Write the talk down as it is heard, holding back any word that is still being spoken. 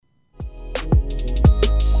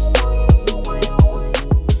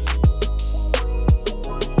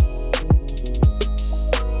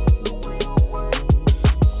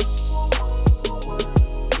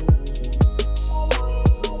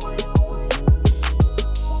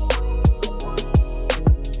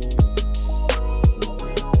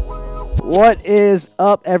What is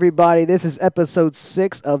up, everybody? This is episode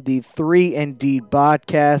 6 of the 3 and D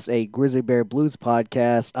podcast, a Grizzly Bear Blues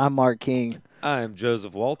podcast. I'm Mark King. I'm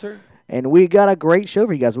Joseph Walter. And we got a great show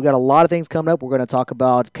for you guys. We got a lot of things coming up. We're going to talk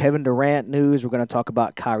about Kevin Durant news. We're going to talk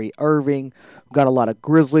about Kyrie Irving. We've got a lot of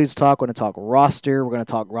Grizzlies talk. We're going to talk roster. We're going to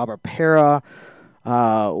talk Robert Parra.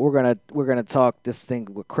 We're gonna talk this thing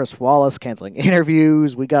with Chris Wallace canceling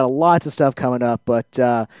interviews. We got lots of stuff coming up,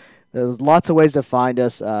 but there's lots of ways to find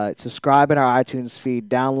us. Subscribe in our iTunes feed,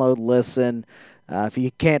 download, listen. If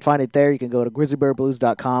you can't find it there, you can go to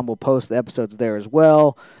grizzlybearblues.com. We'll post the episodes there as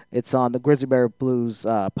well. It's on the Grizzly Bear Blues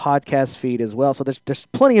podcast feed as well. So there's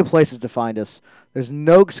plenty of places to find us. There's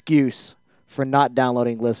no excuse for not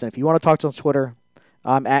downloading. Listen, if you want to talk to us on Twitter,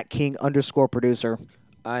 I'm at King_producer.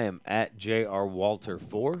 I am at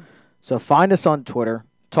JRWalter4. So find us on Twitter,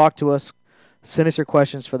 talk to us, send us your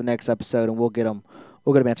questions for the next episode, and we'll get them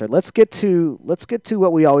answered. Let's get to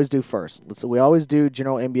what we always do first. We always do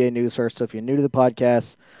general NBA news first. So if you're new to the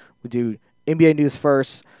podcast, we do NBA news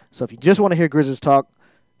first. So if you just want to hear Grizzlies talk,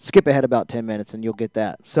 skip ahead about 10 minutes and you'll get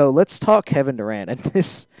that. So let's talk Kevin Durant. And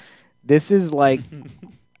this is like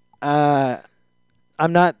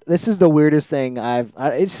this is the weirdest thing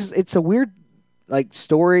it's a weird like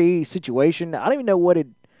story situation. I don't even know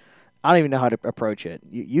how to approach it.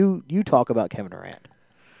 You talk about Kevin Durant.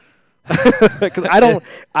 Because I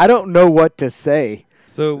don't know what to say.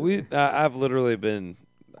 So I've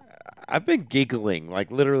been giggling,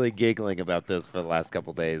 like literally giggling about this for the last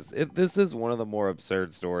couple days. This is one of the more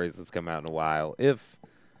absurd stories that's come out in a while.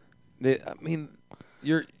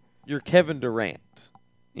 You're Kevin Durant,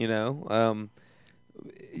 you know.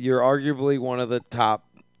 You're arguably one of the top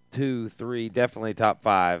 2, 3, definitely top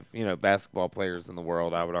 5, basketball players in the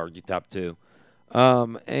world. I would argue top 2,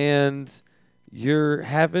 and you're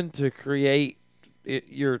having to create.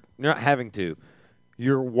 You're not having to.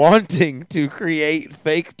 You're wanting to create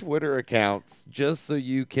fake Twitter accounts just so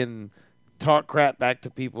you can talk crap back to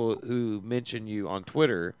people who mention you on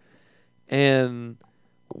Twitter. And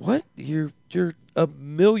what? You're a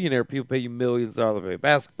millionaire. People pay you millions of dollars to play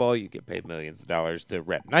basketball. You get paid millions of dollars to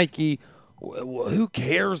rep Nike. Who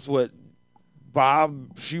cares what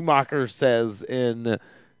Bob Schumacher says in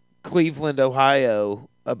Cleveland, Ohio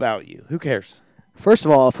about you? Who cares? First of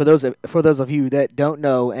all, for those of you that don't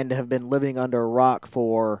know and have been living under a rock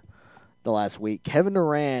for the last week, Kevin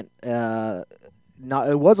Durant, it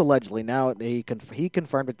was allegedly. Now he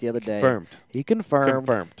confirmed it the other day. He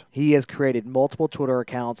confirmed. He has created multiple Twitter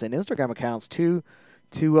accounts and Instagram accounts to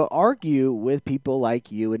argue with people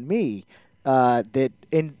like you and me. That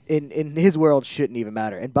in his world shouldn't even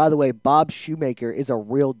matter. And by the way, Bob Shoemaker is a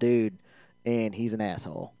real dude, and he's an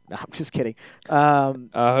asshole. No, I'm just kidding. I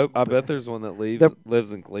bet there's one that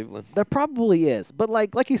lives in Cleveland. There probably is, but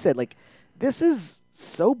like you said, like this is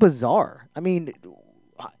so bizarre. I mean,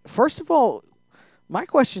 first of all, my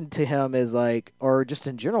question to him is like, or just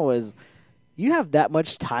in general is, you have that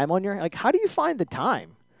much time on your how do you find the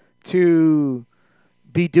time to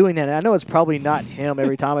be doing that? And I know it's probably not him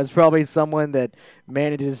every time. It's probably someone that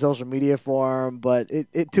manages social media for him. But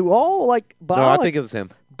it to all like, I think it was him.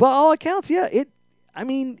 By all accounts, yeah. It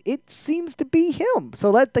seems to be him.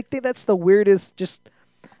 So that's the weirdest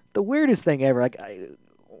thing ever. Like,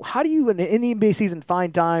 how do you in the NBA season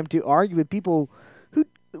find time to argue with people who,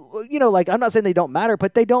 like, I'm not saying they don't matter,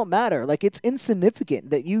 but they don't matter. Like, it's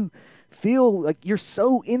insignificant that you feel like you're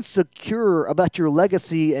so insecure about your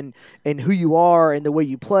legacy and who you are and the way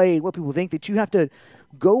you play and what people think that you have to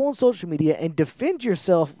go on social media and defend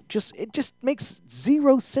yourself. It just makes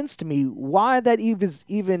zero sense to me why that is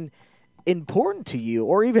even important to you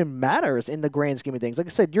or even matters in the grand scheme of things. Like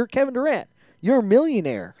I said, you're Kevin Durant. You're a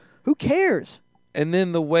millionaire. Who cares? And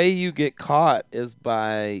then the way you get caught is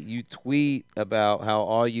by you tweet about how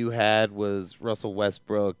all you had was Russell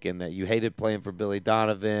Westbrook and that you hated playing for Billy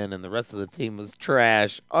Donovan and the rest of the team was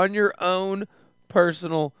trash on your own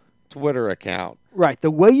personal Twitter account. Right.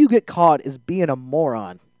 The way you get caught is being a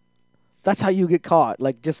moron. That's how you get caught.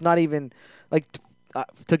 Like, just not even like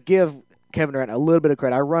to give Kevin Durant a little bit of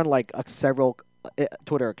credit. I run like several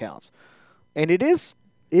Twitter accounts, and it is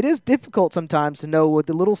difficult sometimes to know with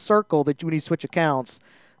the little circle that when you switch accounts,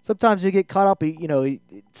 sometimes you get caught up.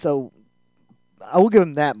 So I will give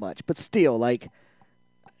him that much, but still, like,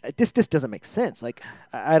 this just doesn't make sense. Like,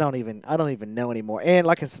 I don't even know anymore. And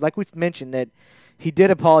like we mentioned that he did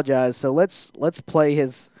apologize. So let's play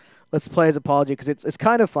his apology because it's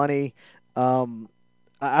kind of funny.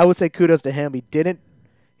 I would say kudos to him. He didn't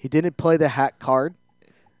play the hack card.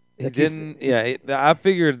 He didn't. I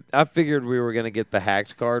figured we were going to get the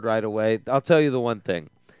hacked card right away. I'll tell you the one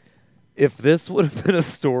thing. if this would have been a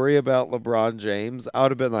story about LeBron James, I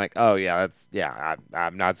would have been like, oh, yeah,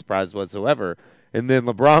 I'm not surprised whatsoever. And then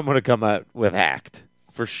LeBron would have come out with hacked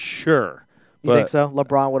for sure. You think so?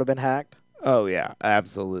 LeBron would have been hacked? Oh, yeah,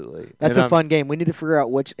 absolutely. That's a fun game. We need to figure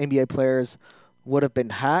out which NBA players would have been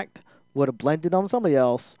hacked, would have blended on somebody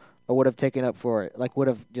else, or would have taken up for it. Like would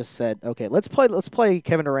have just said, okay, let's play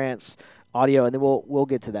Kevin Durant's audio, and then we'll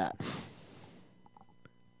get to that.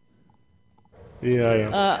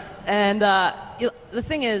 Yeah. The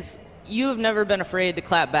thing is, you have never been afraid to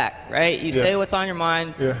clap back, right? You say what's on your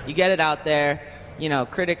mind. Yeah. You get it out there. You know,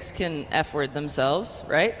 critics can F-word themselves,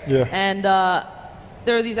 right? Yeah. And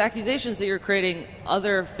there are these accusations that you're creating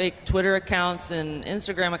other fake Twitter accounts and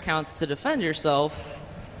Instagram accounts to defend yourself.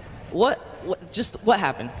 What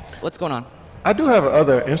happened? What's going on? I do have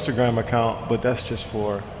another Instagram account, but that's just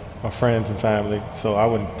for my friends and family. So I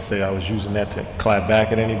wouldn't say I was using that to clap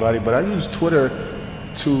back at anybody, but I use Twitter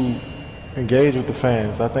to engage with the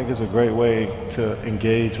fans. I think it's a great way to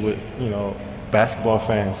engage with, basketball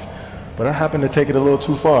fans. But I happen to take it a little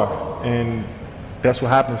too far, and that's what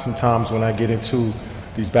happens sometimes when I get into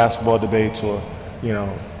these basketball debates or,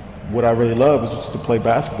 what I really love is just to play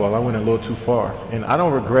basketball. I went a little too far, and I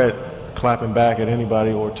don't regret clapping back at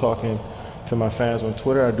anybody or talking to my fans on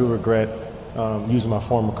Twitter. I do regret using my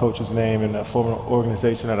former coach's name and that former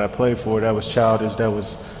organization that I played for. That was childish, that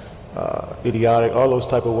was idiotic, all those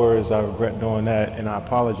type of words. I regret doing that, and I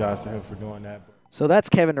apologize to him for doing that. So that's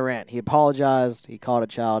Kevin Durant. He apologized. He called it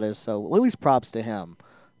childish. So at least props to him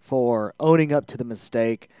for owning up to the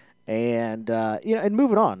mistake and and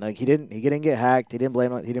moving on. Like he didn't get hacked. He didn't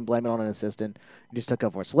blame it on an assistant. He just took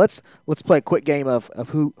up for it. So let's play a quick game of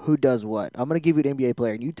who does what. I'm going to give you an NBA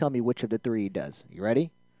player, and you tell me which of the three he does. You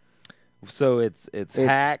ready? So it's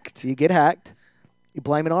hacked. You get hacked. You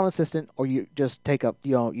blame it on an assistant, or you just take up.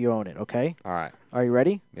 You own it. Okay. All right. Are you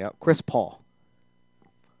ready? Yep. Chris Paul.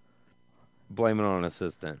 Blame it on an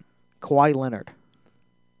assistant. Kawhi Leonard.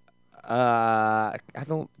 I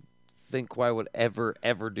don't think Kawhi would ever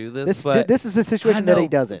do this. This is a situation that he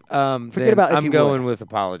doesn't. Forget about. I'm going with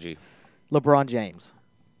apology. LeBron James.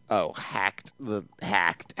 Oh, hacked.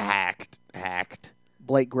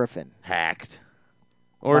 Blake Griffin. Hacked.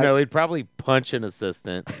 Or no, he'd probably punch an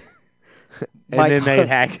assistant, and then they'd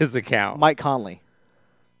hack his account. Mike Conley.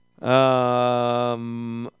 I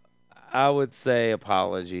would say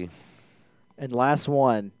apology. And last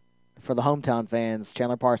one for the hometown fans,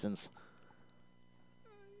 Chandler Parsons.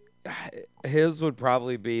 His would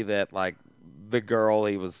probably be that, like, the girl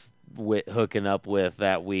he was hooking up with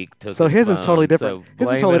that week took so his phone. Is totally different. So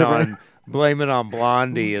his is totally different. Blame it on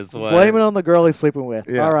Blondie as well. Blame it on the girl he's sleeping with.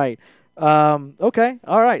 Yeah. All right. Okay.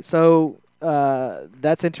 All right. So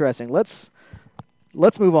that's interesting. Let's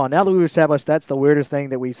move on. Now that we've established that's the weirdest thing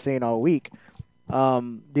that we've seen all week.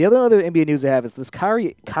 The other NBA news I have is this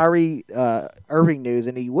Kyrie Irving news,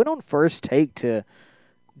 and he went on First Take to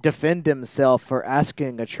defend himself for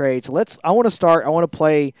asking a trade. So I want to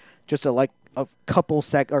play just a couple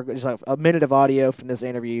or just like a minute of audio from this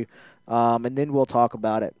interview, and then we'll talk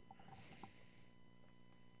about it.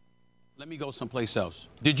 Let me go someplace else.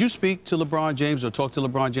 Did you speak to LeBron James or talk to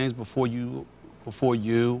LeBron James before you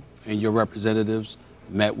and your representatives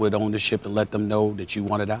met with ownership and let them know that you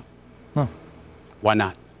wanted out? No. Why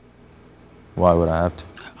not? Why would I have to?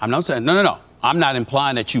 I'm not saying, no. I'm not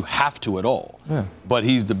implying that you have to at all. Yeah. But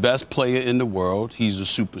he's the best player in the world. He's a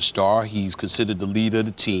superstar. He's considered the leader of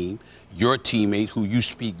the team. Your teammate, who you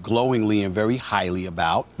speak glowingly and very highly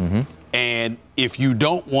about. Mm-hmm. And if you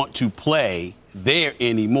don't want to play there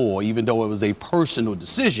anymore, even though it was a personal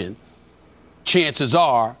decision, chances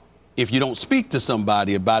are, if you don't speak to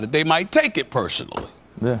somebody about it, they might take it personally.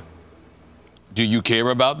 Yeah. Do you care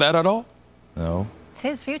about that at all? No. It's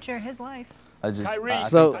his future, his life.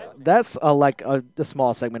 So that's a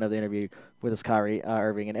small segment of the interview with this Kyrie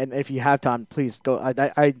Irving, and if you have time, please go.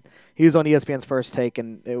 He was on ESPN's First Take,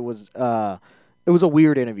 and it was a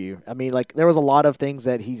weird interview. I mean, like there was a lot of things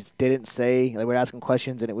that he didn't say. They were asking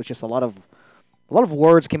questions, and it was just a lot of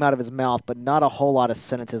words came out of his mouth, but not a whole lot of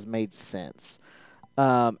sentences made sense.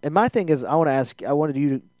 And my thing is, I wanted you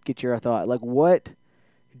to get your thought. Like, what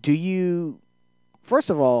do you?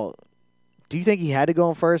 First of all, do you think he had to go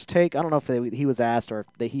on First Take? I don't know if he was asked or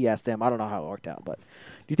if he asked them. I don't know how it worked out. But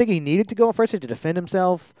do you think he needed to go on First Take to defend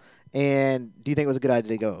himself? And do you think it was a good idea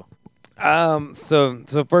to go? So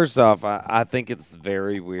first off, I think it's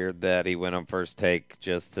very weird that he went on First Take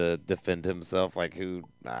just to defend himself. Like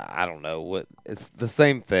I don't know what. It's the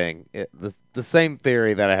same thing. The same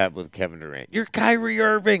theory that I have with Kevin Durant. You're Kyrie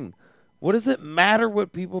Irving. What does it matter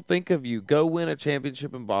what people think of you? Go win a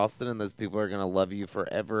championship in Boston, and those people are going to love you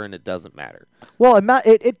forever, and it doesn't matter. Well,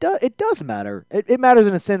 it does matter. It matters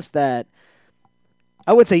in a sense that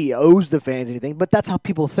I wouldn't say he owes the fans anything, but that's how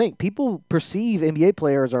people think. People perceive NBA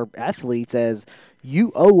players or athletes as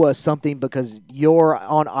you owe us something because you're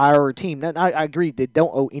on our team. Now, I agree they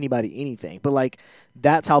don't owe anybody anything, but like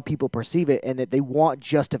that's how people perceive it, and that they want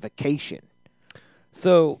justification.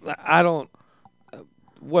 So I don't.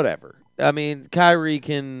 Whatever. I mean, Kyrie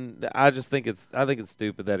can. I think it's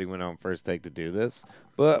stupid that he went on First Take to do this.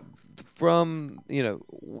 But from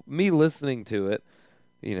me listening to it,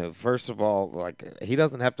 first of all, like he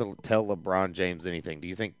doesn't have to tell LeBron James anything. Do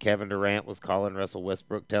you think Kevin Durant was calling Russell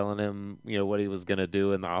Westbrook, telling him what he was going to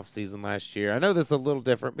do in the offseason last year? I know this is a little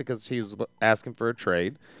different because he was asking for a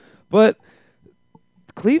trade, but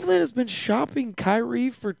Cleveland has been shopping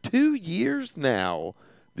Kyrie for 2 years now.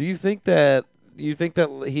 Do you think that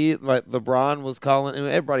he, like LeBron was calling? I mean,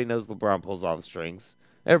 everybody knows LeBron pulls all the strings.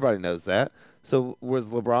 Everybody knows that. So was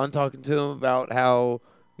LeBron talking to him about how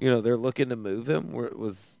they're looking to move him?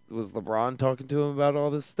 Was LeBron talking to him about all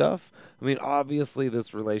this stuff? I mean, obviously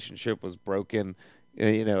this relationship was broken,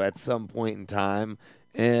 at some point in time,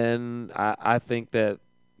 and I think that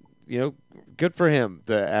good for him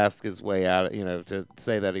to ask his way out. To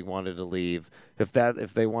say that he wanted to leave.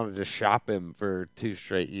 If they wanted to shop him for 2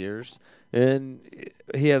 straight years. And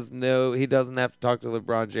he doesn't have to talk to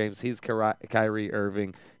LeBron James. He's Kyrie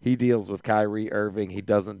Irving. He deals with Kyrie Irving. He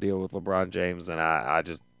doesn't deal with LeBron James. And I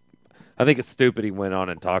think it's stupid he went on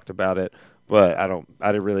and talked about it, but I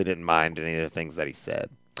really didn't mind any of the things that he said.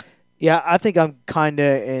 Yeah, I think I'm kind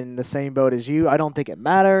of in the same boat as you. I don't think it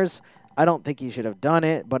matters. I don't think he should have done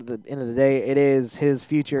it, but at the end of the day, it is his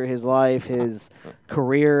future, his life, his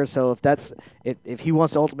career. So if he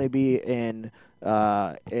wants to ultimately be in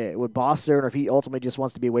with Boston, or if he ultimately just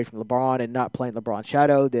wants to be away from LeBron and not playing LeBron's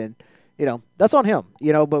shadow, then that's on him.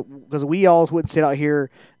 But because we all would sit out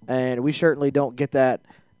here, and we certainly don't get that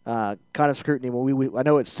kind of scrutiny when I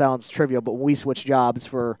know it sounds trivial, but when we switch jobs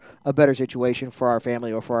for a better situation for our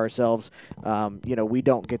family or for ourselves, we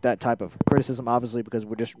don't get that type of criticism, obviously, because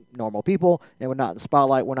we're just normal people and we're not in the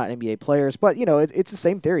spotlight. We're not NBA players, but it's the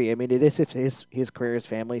same theory. I mean, it is his career, his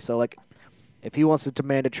family. So like, if he wants to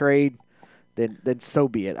demand a trade, then so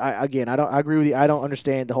be it. I agree with you. I don't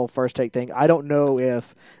understand the whole First Take thing. I don't know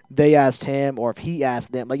if they asked him or if he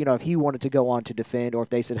asked them, if he wanted to go on to defend, or if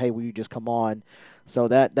they said, hey, will you just come on? So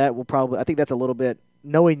that will probably, I think that's a little bit,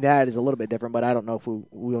 knowing that is a little bit different, but I don't know if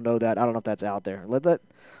we'll know that. I don't know if that's out there.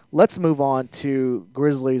 Let's move on to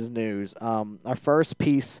Grizzlies news. Our first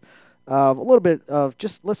piece of a little bit of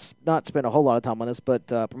just, let's not spend a whole lot of time on this, but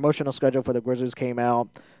promotional schedule for the Grizzlies came out.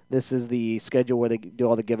 This is the schedule where they do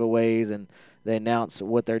all the giveaways and they announce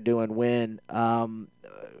what they're doing when.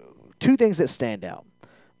 2 things that stand out.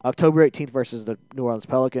 October 18th versus the New Orleans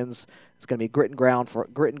Pelicans. It's going to be grit and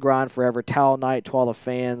grind forever. Towel night to all the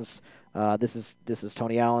fans. This is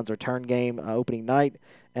Tony Allen's return game, opening night,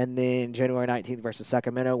 and then January 19th versus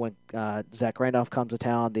Sacramento when Zach Randolph comes to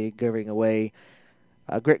town. They're giving away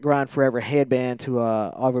a grit grind forever headband to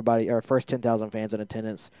everybody, or first 10,000 fans in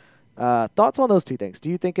attendance. Thoughts on those 2 things? Do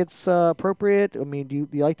you think it's appropriate? I mean, do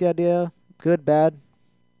you like the idea? Good, bad?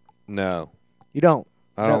 No, you don't.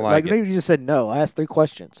 I don't like it. Maybe you just said no. I asked 3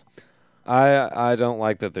 questions. I don't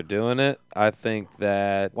like that they're doing it. I think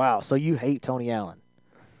that. Wow, so you hate Tony Allen?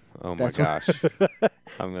 Oh my gosh,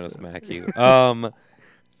 I'm gonna smack you.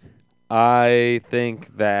 I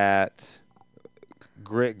think that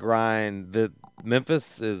grit grind. The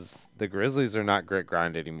Grizzlies are not grit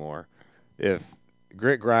grind anymore. If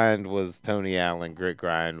grit grind was Tony Allen, grit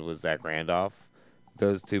grind was Zach Randolph.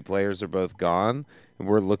 Those 2 players are both gone, and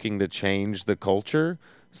we're looking to change the culture.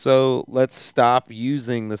 So let's stop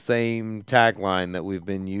using the same tagline that we've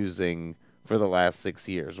been using for the last 6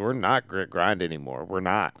 years. We're not grit grind anymore. We're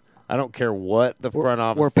not. I don't care what the front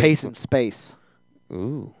office. We're pacing space.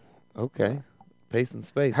 Ooh, okay. Pace and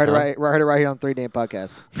space. Heard it right here on 3 Day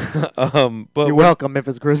Podcast. But you're welcome,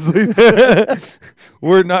 Memphis Grizzlies.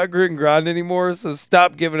 We're not grit and grind anymore, so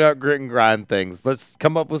stop giving out grit and grind things. Let's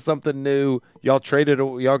come up with something new. Y'all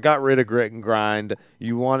got rid of grit and grind.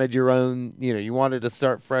 You wanted your own, you wanted to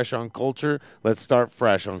start fresh on culture. Let's start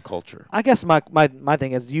fresh on culture. I guess my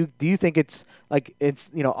thing is, do you think it's like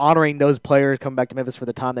it's honoring those players coming back to Memphis for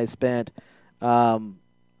the time they spent,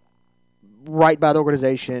 right by the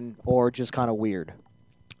organization, or just kind of weird?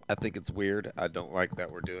 I think it's weird. I don't like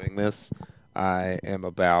that we're doing this. I am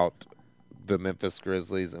about the Memphis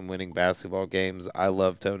Grizzlies and winning basketball games. I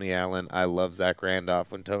love Tony Allen. I love Zach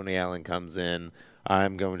Randolph. When Tony Allen comes in,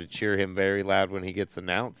 I'm going to cheer him very loud when he gets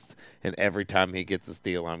announced, and every time he gets a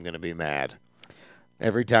steal, I'm going to be mad.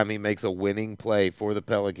 Every time he makes a winning play for the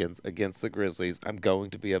Pelicans against the Grizzlies, I'm going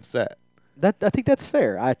to be upset. I think that's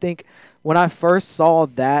fair. I think when I first saw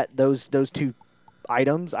those two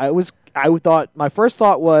items, I thought my first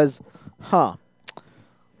thought was,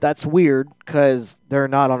 that's weird because they're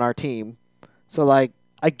not on our team. So like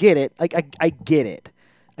I get it. Like I get it.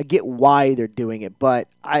 I get why they're doing it, but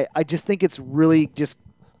I just think it's really just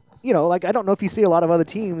like I don't know if you see a lot of other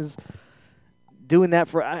teams doing that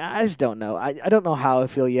for. I just don't know. I don't know how I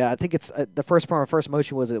feel. Yeah, I think it's the first part. My first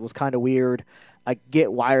emotion was it was kind of weird. I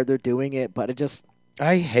get why they're doing it, but it just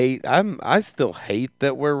I still hate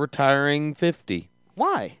that we're retiring 50.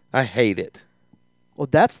 Why? I hate it. Well,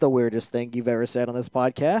 that's the weirdest thing you've ever said on this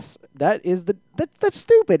podcast. That's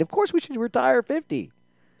stupid. Of course we should retire 50.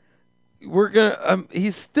 We're gonna.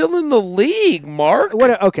 He's still in the league, Mark.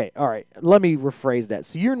 Okay, all right. Let me rephrase that.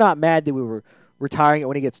 So you're not mad that we were retiring it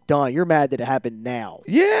when he gets done. You're mad that it happened now.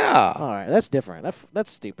 Yeah. All right, that's different.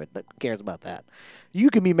 That's stupid. Who cares about that? You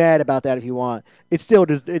can be mad about that if you want. It still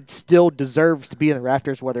deserves to be in the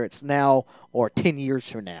rafters, whether it's now or 10 years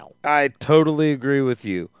from now. I totally agree with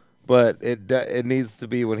you, but it needs to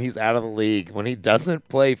be when he's out of the league, when he doesn't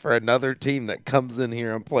play for another team that comes in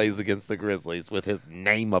here and plays against the Grizzlies with his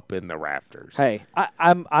name up in the rafters. Hey,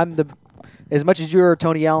 I'm as much as you're a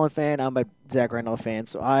Tony Allen fan, I'm a Zach Randolph fan,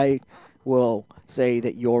 so I will say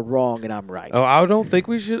that you're wrong and I'm right. Oh, I don't think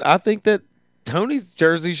we should. I think that Tony's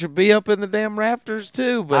jersey should be up in the damn rafters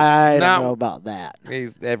too, but I don't know about that.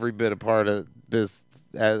 He's every bit a part of this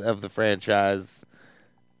of the franchise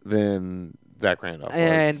than Zach Randolph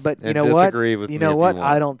was. But you know disagree what? With you me know if what? you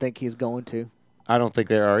want. I don't think he's going to. I don't think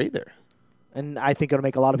they are either. And I think it'll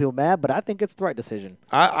make a lot of people mad, but I think it's the right decision.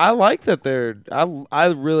 I like that I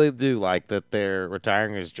really do like that they're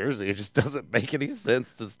retiring his jersey. It just doesn't make any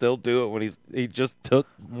sense to still do it when he just took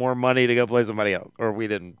more money to go play somebody else, or we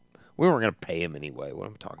weren't going to pay him anyway. What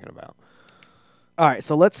I'm talking about. All right,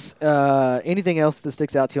 so let's. Anything else that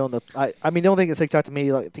sticks out to you on the? I mean, the only thing that sticks out to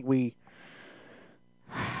me, I think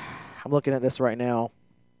I'm looking at this right now.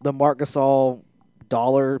 The Marc Gasol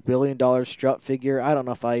 $1 billion strut figure. I don't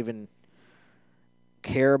know if I even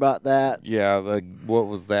care about that. Yeah, what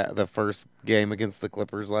was that? The first game against the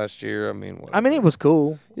Clippers last year. I mean, it was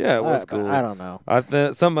cool. Yeah, it was cool. I don't know. I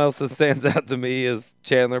think something else that stands out to me is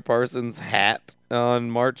Chandler Parsons' hat on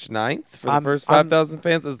March 9th for the first 5,000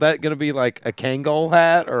 fans. Is that going to be like a Kangol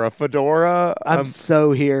hat or a fedora? I'm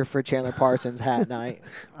so here for Chandler Parsons hat night.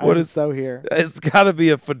 I'm so here. It's got to be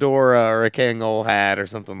a fedora or a Kangol hat or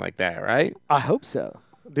something like that, right? I hope so.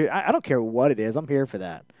 Dude, I don't care what it is. I'm here for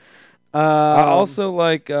that. I also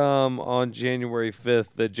like on January 5th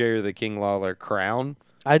the Jerry the King Lawler crown.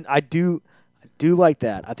 I do like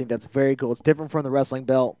that. I think that's very cool. It's different from the wrestling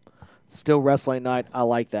belt. Still wrestling night. I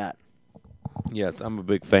like that. Yes, I'm a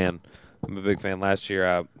big fan. Last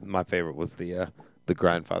year, my favorite was the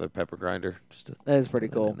Grindfather pepper grinder. That is pretty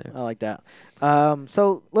cool. I like that.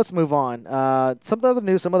 So let's move on. Some other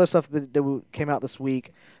news, some other stuff that came out this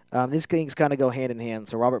week. These things kind of go hand in hand.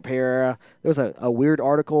 So Robert Pereira, there was a weird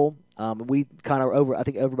article. We kind of I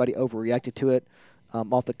think everybody overreacted to it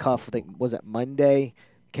off the cuff. I think was that Monday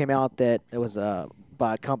came out that it was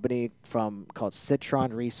by a company called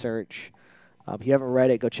Citron Research. If you haven't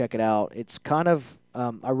read it, go check it out. It's kind of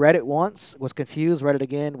I read it once, was confused, read it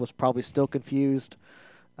again, was probably still confused.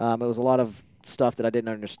 It was a lot of stuff that I didn't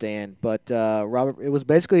understand. But it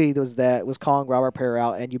was calling Robert Pereira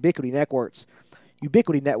out and Ubiquity Networks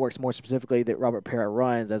more specifically that Robert Pereira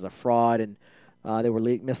runs as a fraud and they were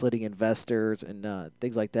misleading investors and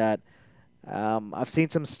things like that. I've seen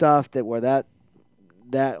some stuff where that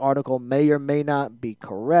article may or may not be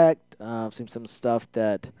correct. I've seen some stuff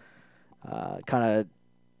that kind of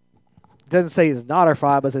doesn't say it's not a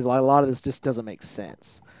fraud, but says a lot of this just doesn't make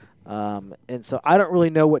sense. And so I don't really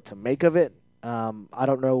know what to make of it. I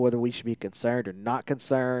don't know whether we should be concerned or not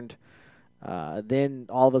concerned. Then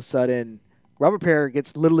all of a sudden, Robert Pereira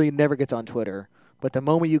literally never gets on Twitter, but the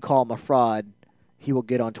moment you call him a fraud, he will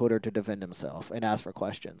get on Twitter to defend himself and ask for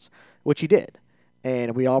questions, which he did.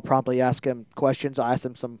 And we all promptly asked him questions. I asked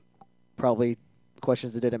him some probably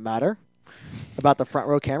questions that didn't matter about the front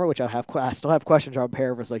row camera, which I still have questions. Robert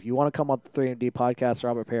Pereira was like, if you want to come on the 3MD podcast,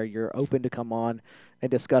 Robert Pereira, you're open to come on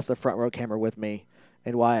and discuss the front row camera with me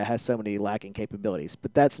and why it has so many lacking capabilities.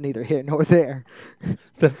 But that's neither here nor there.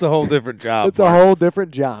 That's a whole different job. It's a whole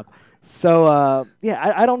different job. So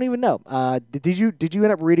I don't even know. Did you end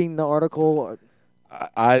up reading the article?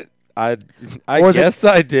 I guess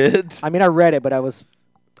I did. I mean, I read it, but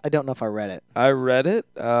I don't know if I read it. I read it,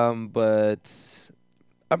 but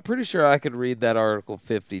I'm pretty sure I could read that article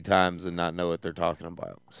 50 times and not know what they're talking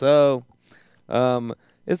about. So,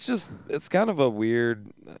 it's kind of a weird,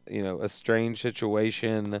 a strange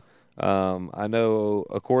situation. I know,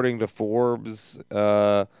 according to Forbes,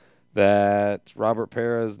 that Robert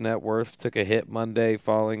Para's net worth took a hit Monday,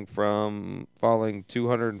 falling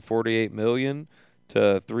 $248 million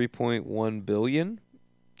to $3.1 billion.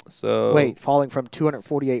 So wait, falling from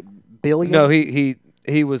 248 billion? no, he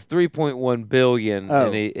was $3.1 billion, Oh.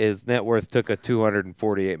 and his net worth took a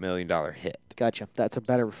 $248 million hit. Gotcha. That's a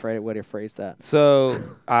better way to phrase that. So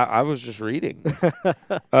I was just reading.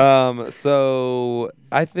 So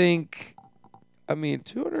I think,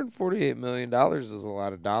 $248 million is a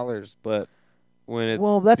lot of dollars, but when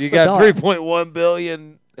that's you a got dollar. $3.1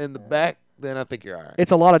 billion in the back, then I think you're all right.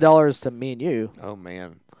 It's a lot of dollars to me and you, Oh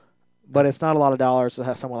man, but it's not a lot of dollars to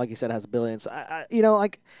have someone like you said has billions. I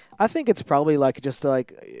think it's probably just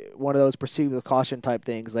one of those proceed with caution type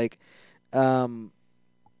things. I don't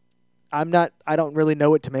really know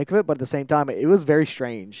what to make of it, but at the same time, it was very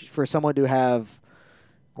strange for someone to have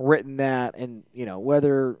written that, and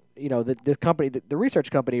whether the company, the research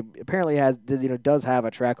company, apparently does have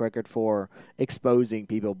a track record for exposing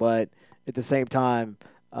people, but at the same time,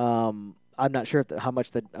 I'm not sure how much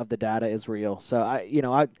of the data is real. So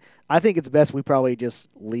I think it's best we probably just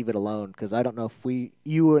leave it alone, because I don't know if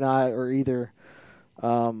you and I are either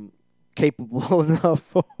capable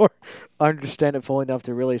enough or understand it fully enough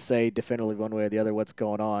to really say definitively one way or the other what's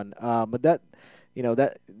going on. But that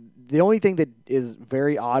the only thing that is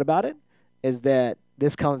very odd about it is that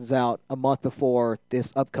this comes out a month before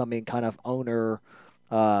this upcoming kind of owner,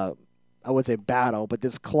 I would say battle, but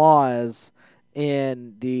this clause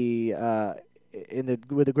with the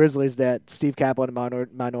Grizzlies that Steve Kaplan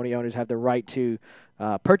and minority owners have the right to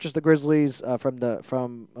purchase the Grizzlies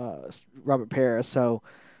from Robert Parra. So,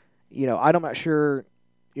 I'm not sure,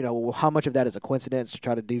 how much of that is a coincidence to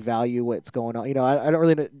try to devalue what's going on. I don't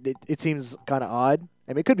really know. It seems kind of odd.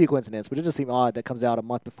 It could be a coincidence, but it just seems odd that comes out a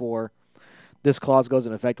month before this clause goes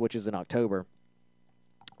into effect, which is in October.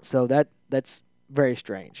 So that's very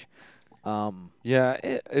strange. yeah,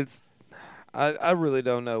 it's. I really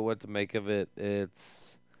don't know what to make of it.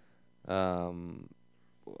 It's,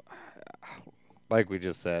 like we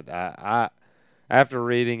just said, I after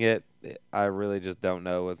reading it, I really just don't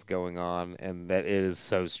know what's going on, and that it is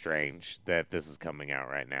so strange that this is coming out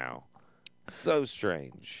right now. So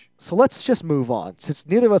strange. So let's just move on, since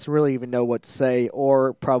neither of us really even know what to say,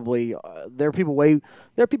 or probably there are people way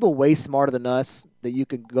smarter than us that you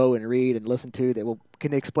can go and read and listen to that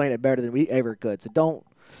can explain it better than we ever could. So don't.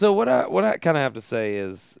 So what I kind of have to say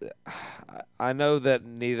is, I know that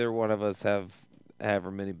neither one of us have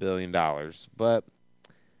however many $1 billion, but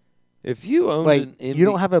if you own Wait, an you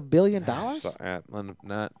don't have $1 billion? Sorry,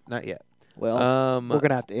 not yet. Well, we're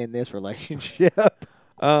gonna have to end this relationship.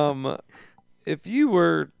 If you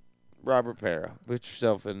were Robert Parra, put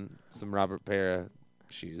yourself in some Robert Parra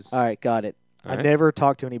shoes. All right, got it. All I right. never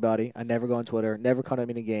talk to anybody. I never go on Twitter. Never come to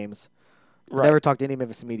many games. Right. Never talk to any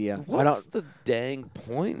Memphis media. What's the dang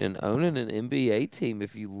point in owning an NBA team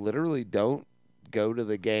if you literally don't go to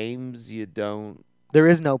the games? You don't. There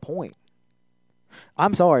is no point.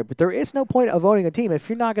 I'm sorry, but there is no point of owning a team if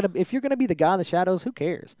you're gonna be the guy in the shadows. Who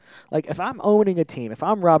cares? Like, if I'm owning a team, if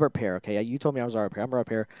I'm Robert Parra, okay, you told me I was Robert Parra. I'm Robert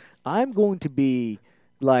Parra. I'm going to be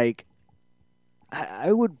like,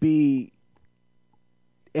 I would be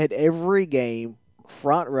at every game,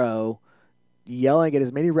 front row, yelling at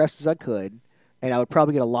as many refs as I could, and I would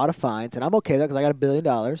probably get a lot of fines, and I'm okay with that because I got $1 billion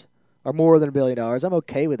or more than $1 billion. I'm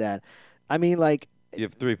okay with that. You have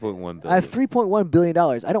 $3.1 billion. I have $3.1 billion.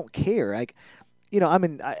 I don't care.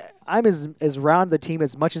 I'm as round the team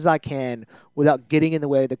as much as I can without getting in the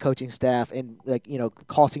way of the coaching staff and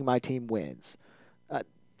costing my team wins.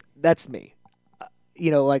 That's me.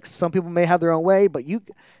 Some people may have their own way, but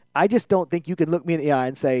I just don't think you can look me in the eye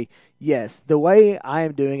and say, yes, the way I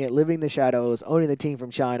am doing it, living in the shadows, owning the team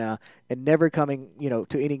from China, and never coming,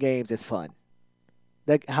 to any games is fun.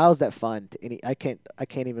 How's that fun to any? I can't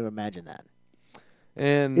even imagine that.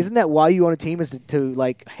 And isn't that why you own a team, is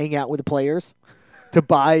to hang out with the players, to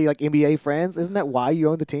buy NBA friends? Isn't that why you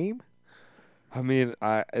own the team? It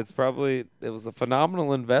was a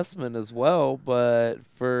phenomenal investment as well, but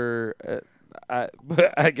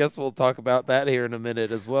I guess we'll talk about that here in a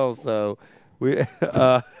minute as well. So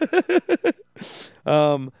I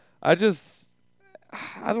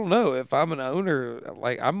don't know if I'm an owner.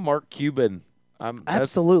 I'm Mark Cuban. I'm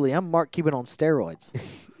Mark Cuban on steroids.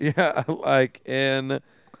 Yeah, and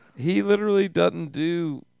he literally doesn't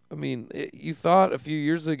do I mean, you thought a few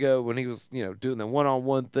years ago when he was, doing the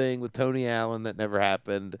one-on-one thing with Tony Allen that never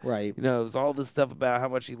happened. Right. It was all this stuff about how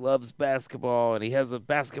much he loves basketball and he has a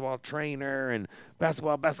basketball trainer and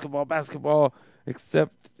basketball,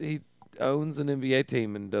 except he owns an NBA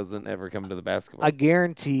team and doesn't ever come to the basketball. I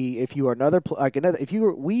guarantee if you were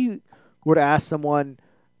we were to ask someone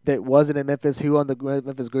that wasn't in Memphis who on the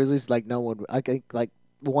Memphis Grizzlies, like no one, I think like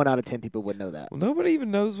 1 out of 10 people would know that. Well, nobody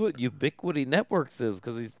even knows what Ubiquity Networks is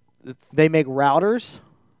because they make routers,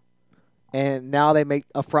 and now they make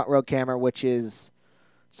a front row camera, which is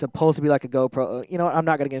supposed to be like a GoPro. I'm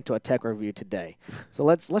not going to get into a tech review today, so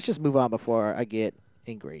let's just move on before I get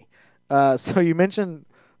angry. So you mentioned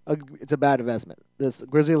it's a bad investment. This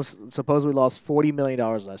Grizzlies supposedly lost $40 million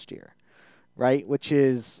last year, right? Which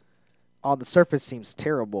is on the surface seems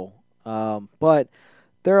terrible, but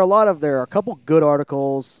there are a couple good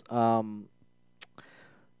articles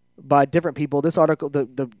by different people. This article,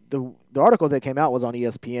 the article that came out was on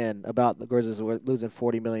ESPN about the Grizzlies losing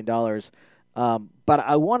 $40 million. But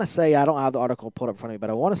I want to say, I don't have the article pulled up in front of me,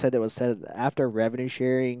 but I want to say that it was said after revenue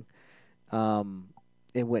sharing,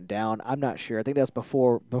 it went down. I'm not sure. I think that's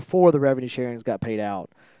before the revenue sharings got paid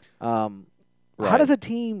out. How does a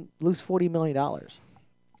team lose $40 million?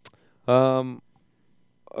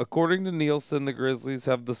 According to Nielsen, the Grizzlies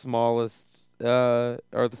have the smallest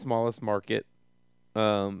market.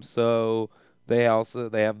 So they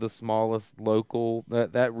have the smallest local.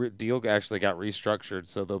 That deal actually got restructured,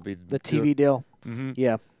 so they'll be the TV deal. Mm-hmm.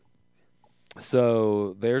 Yeah.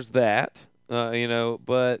 So there's that.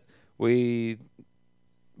 But we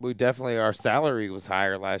definitely, our salary was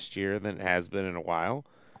higher last year than it has been in a while.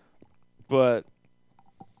 But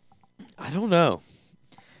I don't know.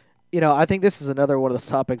 I think this is another one of those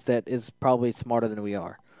topics that is probably smarter than we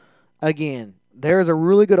are. Again, there is a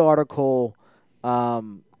really good article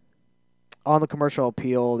on the commercial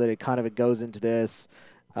appeal that it goes into this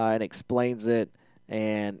and explains it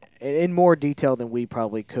and in more detail than we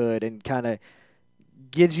probably could, and kind of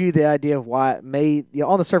gives you the idea of why it may,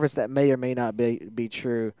 on the surface, that may or may not be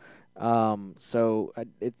true. So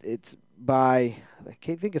it's by,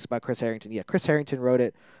 I think it's by Chris Harrington. Yeah, Chris Harrington wrote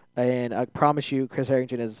it, and I promise you, Chris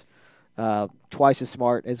Harrington is twice as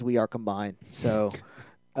smart as we are combined. So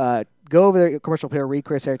go over the commercial appeal, read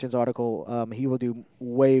Chris Harrington's article. He will do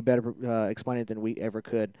way better explaining it than we ever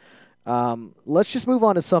could. Let's just move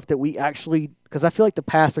on to stuff that we actually, because I feel like the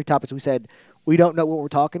past 3 topics we said we don't know what we're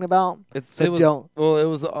talking about. They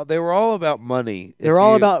were all about money. They were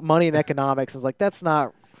all about money and economics. It's like that's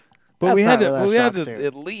not. But we had to here.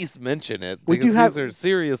 at least mention it. We do have, these are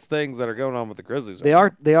serious things that are going on with the Grizzlies. They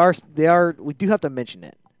are. We do have to mention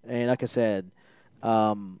it. And like I said,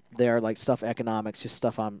 they are like stuff economics, just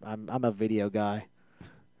stuff. I'm a video guy.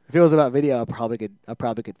 If it was about video, I probably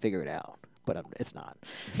could figure it out. But it's not.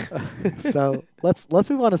 So let's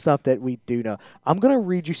move on to stuff that we do know. I'm gonna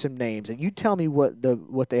read you some names, and you tell me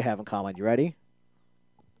what they have in common. You ready?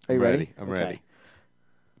 Are you ready? I'm ready.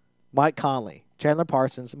 Mike Conley, Chandler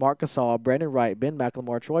Parsons, Mark Gasol, Brandon Wright, Ben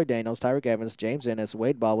McLemore, Troy Daniels, Tyreek Evans, James Ennis,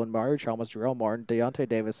 Wade Baldwin, Mario Chalmers, Jerome Martin, Deontay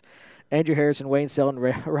Davis, Andrew Harrison, Wayne Selden,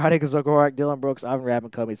 Rodney Zokorak, Dylan Brooks, Ivan Rabb,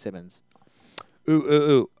 and Kobe Simmons.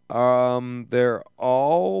 They're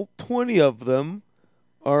all 20 of them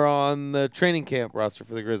are on the training camp roster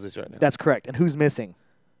for the Grizzlies right now. That's correct. And who's missing?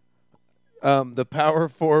 The power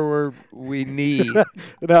forward we need.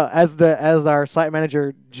 No, as our site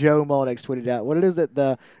manager Joe Mullenix tweeted out, what it is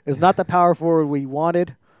that it's not the power forward we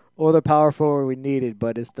wanted or the power forward we needed,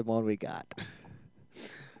 but it's the one we got.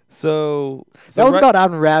 So that was about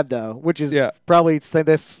Ivan Rabb though, which is probably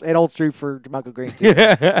this it holds true for Michael Green too.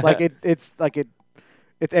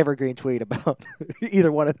 It's evergreen tweet about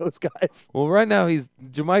either one of those guys. Well, right now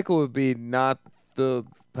JaMychal would be not the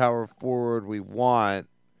power forward we want.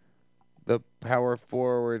 The power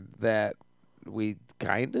forward that we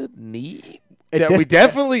kind of need. We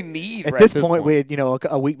definitely need. At this point, we had,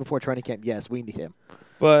 a week before training camp. Yes, we need him.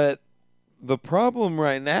 But the problem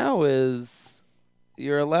right now is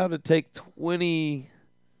you're allowed to take 20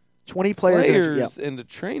 players into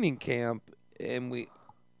training camp, and we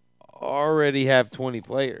already have 20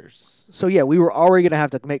 players. So yeah, we were already going to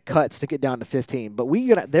have to make cuts to get down to 15. But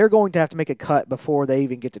they're going to have to make a cut before they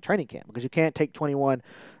even get to training camp because you can't take 21.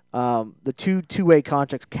 The two-way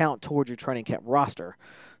contracts count towards your training camp roster.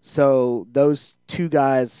 So those 2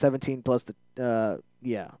 guys, 17 plus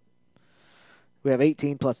we have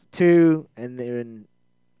 18 plus the 2, and then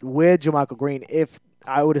with JaMychal Green, if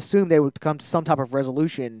I would assume they would come to some type of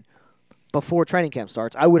resolution before training camp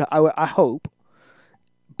starts. I hope,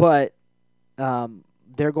 but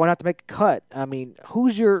they're going to have to make a cut. I mean,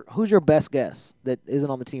 who's your best guess that isn't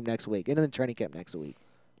on the team next week and in the training camp next week?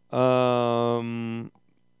 My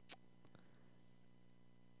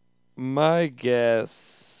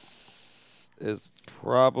guess is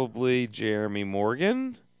probably Jeremy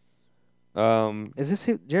Morgan. Is this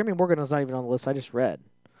Jeremy Morgan is not even on the list I just read.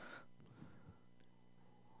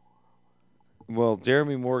 Well,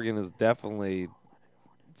 Jeremy Morgan is definitely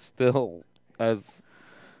still as.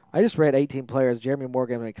 I just read 18 players. Jeremy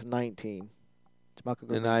Morgan makes 19.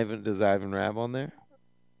 And does Ivan Rabb on there?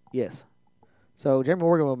 Yes. So Jeremy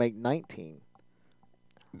Morgan will make 19.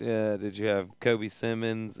 Did you have Kobe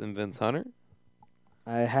Simmons and Vince Hunter?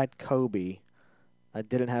 I had Kobe. I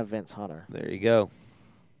didn't have Vince Hunter. There you go.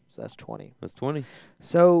 So that's 20. That's 20.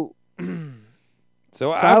 So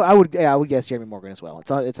I would guess Jeremy Morgan as well.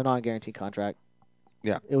 It's a non-guaranteed contract.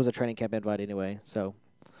 Yeah. It was a training camp invite anyway, so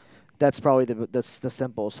that's probably the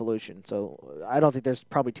simple solution. So I don't think there's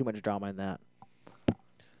probably too much drama in that.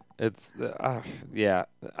 It's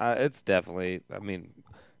it's definitely. I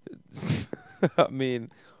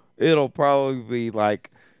mean, it'll probably be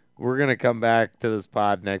like we're gonna come back to this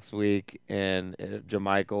pod next week, and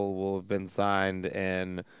Jamichael will have been signed,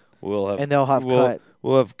 and we'll have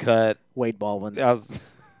cut Wade Baldwin. I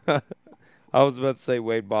was about to say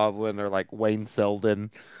Wade Baldwin or like Wayne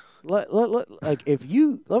Selden.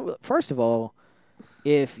 First of all,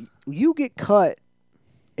 if you get cut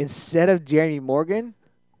instead of Jeremy Morgan.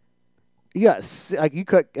 You got you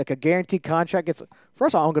cut like a guaranteed contract.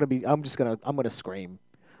 First of all, I'm gonna scream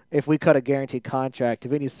if we cut a guaranteed contract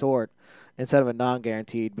of any sort instead of a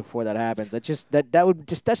non-guaranteed before that happens. It's just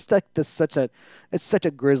that's such a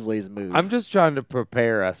Grizzlies move. I'm just trying to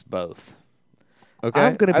prepare us both. Okay,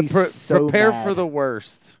 I'm gonna be so prepare mad for the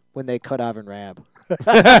worst when they cut Ivan Rabb.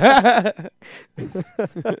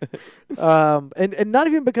 And not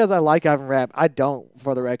even because I like Ivan Rabb. I don't.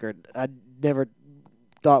 For the record, I never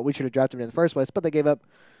thought we should have drafted him in the first place, but they gave up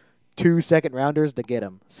 2 second-rounders to get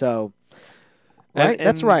him. So, right?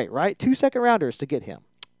 That's right? 2 second-rounders to get him.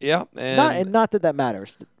 Yeah. Not that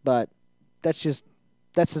matters, but that's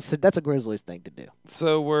a Grizzlies thing to do.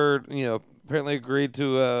 So we're, apparently agreed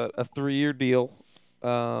to a 3-year deal.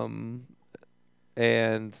 And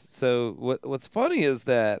so what's funny is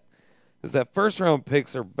that first-round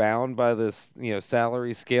picks are bound by this,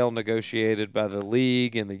 salary scale negotiated by the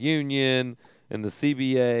league and the union and the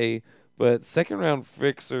CBA, but second-round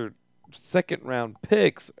picks are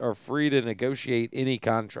free to negotiate any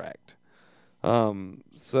contract.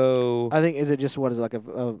 So I think is it just what is it, like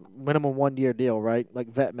a minimum 1-year deal, right? Like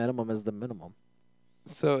vet minimum is the minimum.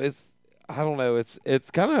 So I don't know.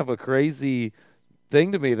 It's kind of a crazy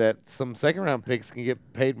thing to me that some second-round picks can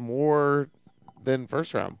get paid more than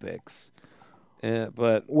first-round picks.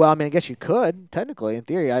 But I guess you could technically, in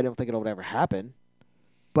theory. I don't think it would ever happen.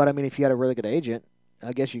 But, if you had a really good agent,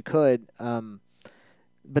 I guess you could.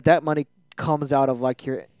 But that money comes out of, like,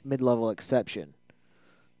 your mid-level exception.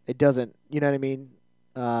 It doesn't, you know what I mean?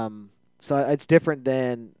 So it's different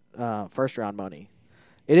than first-round money.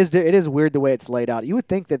 It is weird the way it's laid out. You would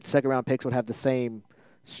think that second-round picks would have the same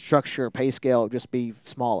structure, pay scale, just be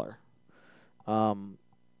smaller. And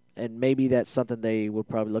maybe that's something they would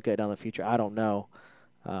probably look at down the future. I don't know.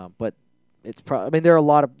 But it's there are a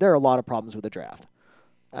lot of problems with the draft.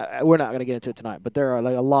 We're not going to get into it tonight, but there are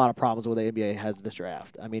a lot of problems with the NBA has this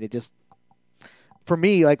draft. It just for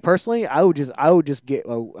me, personally, I would get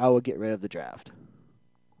rid of the draft.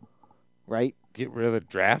 Right? Get rid of the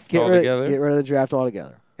draft altogether? Get rid of the draft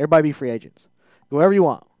altogether. Everybody be free agents. Go wherever you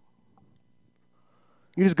want.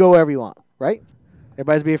 You just go wherever you want, right?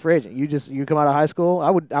 Everybody's be a free agent. You come out of high school. I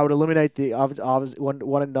would eliminate the obvious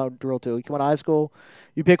one and done rule too. You come out of high school,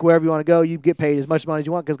 you pick wherever you want to go. You get paid as much money as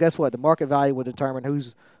you want because guess what? The market value will determine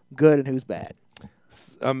who's good and who's bad.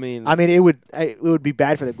 It would be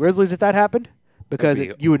bad for the Grizzlies if that happened because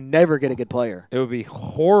you would never get a good player. It would be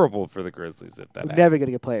horrible for the Grizzlies if that happened. Never get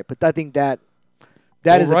a good player. But I think that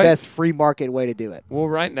is the best free market way to do it. Well,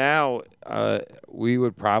 right now, we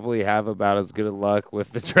would probably have about as good of luck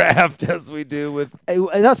with the draft as we do with.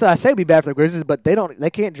 That's what I say would be bad for the Grizzlies, but they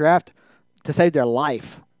can't draft to save their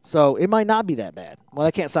life, so it might not be that bad. Well,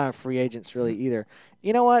 they can't sign free agents really either.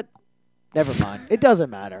 You know what? Never mind. It doesn't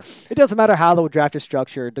matter. It doesn't matter how the draft is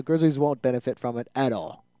structured. The Grizzlies won't benefit from it at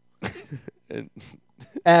all.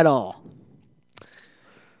 At all.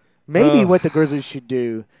 Maybe what the Grizzlies should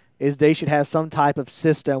do is they should have some type of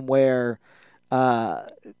system where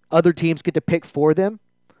other teams get to pick for them.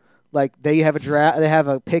 Like they have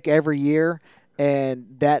a pick every year, and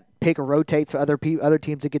that pick rotates for other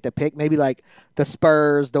teams to get the pick. Maybe like the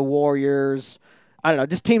Spurs, the Warriors. I don't know,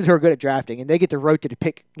 just teams who are good at drafting, and they get to rotate to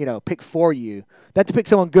pick for you. They have to pick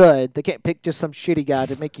someone good. They can't pick just some shitty guy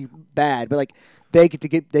to make you bad, but like they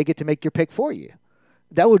get to make your pick for you.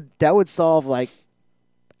 that would solve like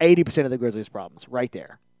 80% of the Grizzlies' problems right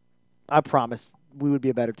there. I promise we would be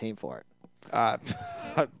a better team for it.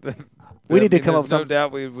 We need to come up with no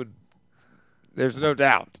doubt we would. There's no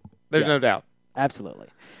doubt. There's no doubt. Absolutely.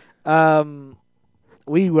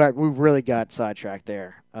 We really got sidetracked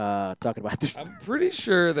there talking about this. I'm pretty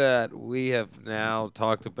sure that we have now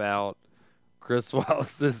talked about Chris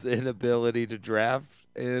Wallace's inability to draft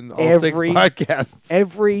in all 6 podcasts.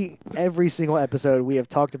 Every single episode we have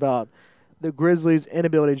talked about the Grizzlies'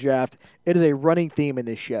 inability to draft. It is a running theme in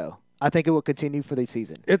this show. I think it will continue for the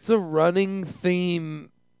season. It's a running theme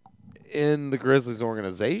in the Grizzlies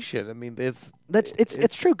organization. I mean, it's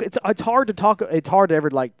true. It's hard to talk. It's hard to ever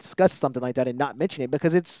like discuss something like that and not mention it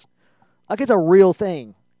because it's a real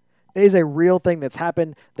thing. It is a real thing that's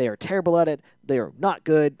happened. They are terrible at it. They are not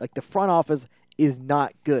good. Like the front office is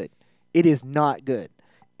not good. It is not good.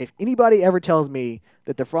 If anybody ever tells me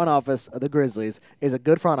that the front office of the Grizzlies is a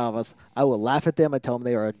good front office, I will laugh at them and tell them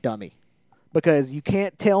they are a dummy. Because you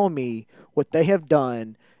can't tell me what they have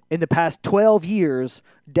done in the past 12 years,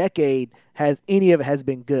 decade, any of it has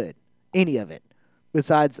been good. Any of it.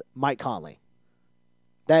 Besides Mike Conley.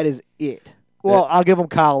 That is it. Well, I'll give them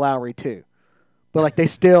Kyle Lowry too. But like they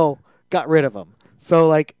still got rid of him. So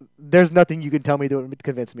like there's nothing you can tell me that would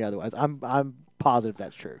convince me otherwise. I'm positive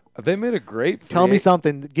that's true. They made a great Tell me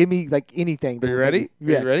something. Give me like anything. Are you ready?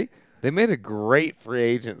 Yeah. Are you ready? They made a great free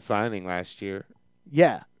agent signing last year.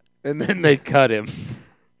 Yeah. And then they cut him.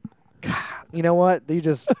 You know what? You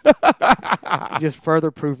just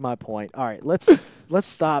further prove my point. All right, let's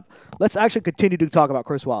stop. Let's actually continue to talk about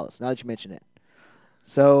Chris Wallace now that you mention it.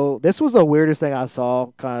 So this was the weirdest thing I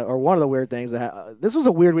saw, or one of the weird things this was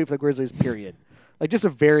a weird week for the Grizzlies. Period. Like just a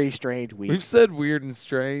very strange week. We've said weird and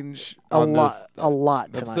strange a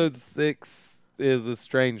lot tonight. Episode 6 is a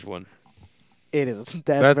strange one. It is.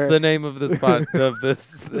 That's the name of this of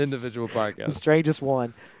this individual podcast. The strangest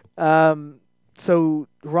one. So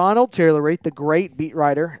Ronald Tillery, the great beat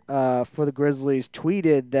writer for the Grizzlies,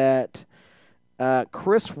 tweeted that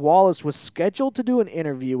Chris Wallace was scheduled to do an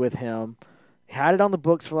interview with him, had it on the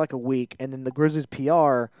books for like a week, and then the Grizzlies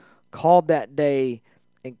PR called that day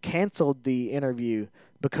and canceled the interview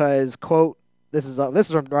because, quote, this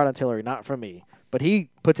is from Ronald Tillery, not from me, but he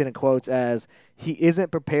puts it in quotes as he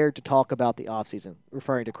isn't prepared to talk about the offseason,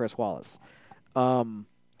 referring to Chris Wallace.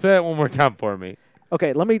 Say that one more time for me.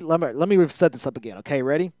 Okay, let me set this up again. Okay,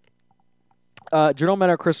 ready? General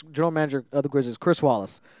manager of the Grizzlies, Chris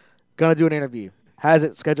Wallace, gonna do an interview. Has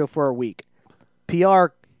it scheduled for a week. PR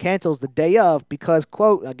cancels the day of because,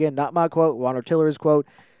 quote, again, not my quote, Ronald Tillery's quote,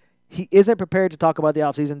 he isn't prepared to talk about the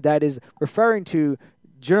offseason. That is referring to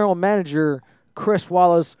general manager Chris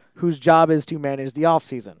Wallace, whose job is to manage the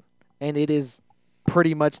offseason. And it is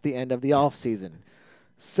pretty much the end of the offseason.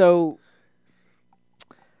 So,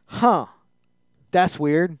 that's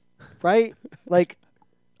weird, right? Like,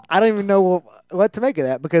 I don't even know what to make of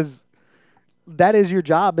that because that is your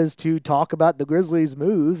job, is to talk about the Grizzlies'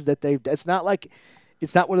 moves that they've. It's not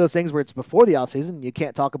one of those things where it's before the offseason. You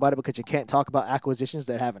can't talk about it because you can't talk about acquisitions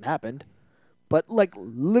that haven't happened. But like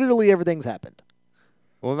literally everything's happened.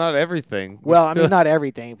 Well, not everything. Well, I mean, not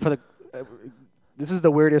everything. This is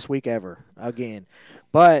the weirdest week ever again.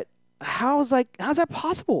 But how is that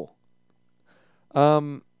possible?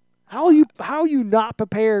 How are you not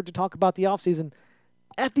prepared to talk about the offseason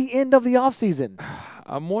at the end of the offseason?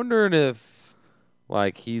 I'm wondering if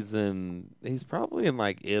like he's probably in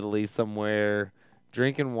like Italy somewhere,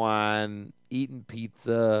 drinking wine, eating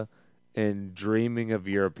pizza, and dreaming of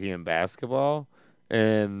European basketball.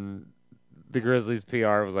 And the Grizzlies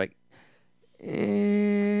PR was like,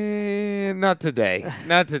 not today.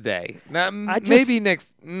 Not today. Maybe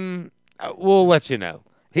next. We'll let you know.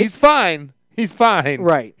 He's fine. He's fine.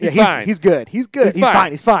 Right. He's fine. He's good. He's good. He's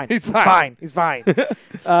fine. He's fine. He's fine. He's fine.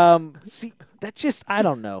 See, that's just, I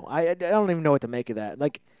don't know. I don't even know what to make of that.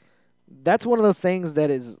 Like, that's one of those things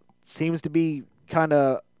that seems to be kind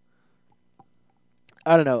of,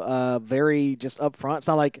 I don't know, very just upfront. It's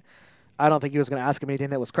not like, I don't think he was going to ask him anything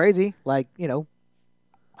that was crazy. Like,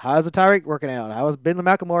 how's the Tyreek working out? How is Ben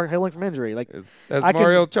McLemore healing from injury? Like, has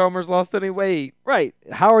Mario Chalmers lost any weight? Right.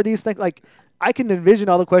 How are these things? Like, I can envision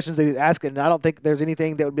all the questions that he's asking, and I don't think there's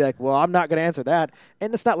anything that would be like, well, I'm not going to answer that.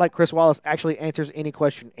 And it's not like Chris Wallace actually answers any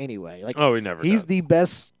question anyway. Like, he never He's does. the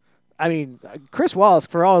best. I mean, Chris Wallace,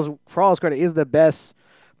 for all his credit, is the best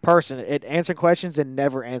person at answering questions and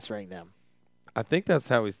never answering them. I think that's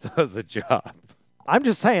how he does a job. I'm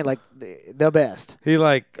just saying, like, the best. He,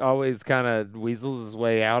 like, always kind of weasels his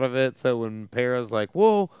way out of it. So when Para's like,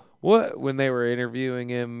 well, when they were interviewing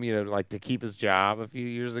him, like to keep his job a few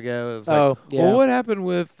years ago. It was Oh, like, yeah. well, what happened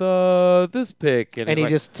with this pick? And he's he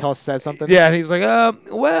like, just said something. yeah, and he was like,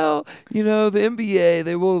 well, the NBA,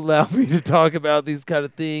 they won't allow me to talk about these kind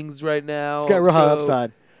of things right now. It's got real high so,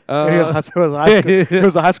 upside. He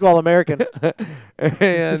was a high school All-American.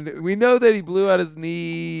 and we know that he blew out his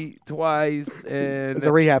knee twice, and It's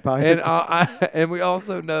a rehab project. and we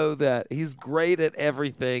also know that he's great at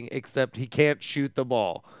everything except he can't shoot the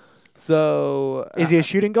ball. So Is he a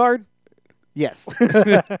shooting guard? Yes.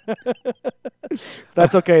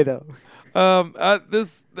 That's okay though.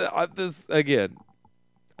 This again,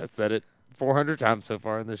 I said it 400 times so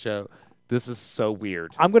far in the show. This is so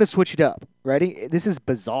weird. I'm gonna switch it up. Ready? This is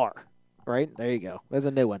bizarre. Right? There you go. There's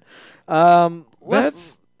a new one.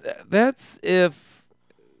 That's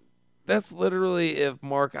literally if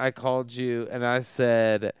Mark, I called you and I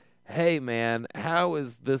said, "Hey man, how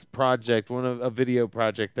is this project? A video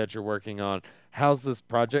project that you're working on? How's this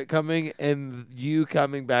project coming?" And you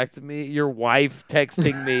coming back to me, your wife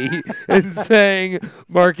texting me and saying,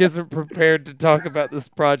 "Mark isn't prepared to talk about this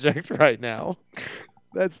project right now."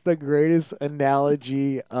 That's the greatest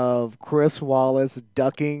analogy of Chris Wallace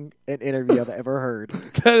ducking an interview I've ever heard.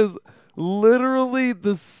 That is literally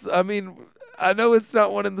I mean, I know it's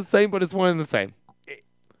not one and the same, but it's one and the same.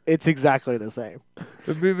 It's exactly the same.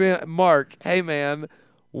 Mark, hey man,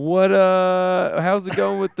 how's it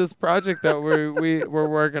going with this project that we're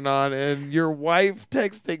working on? And your wife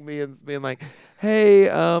texting me and being like, "Hey,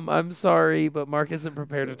 I'm sorry, but Mark isn't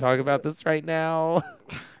prepared to talk about this right now."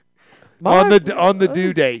 on the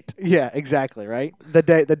due date. Yeah, exactly, right?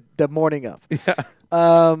 The morning of.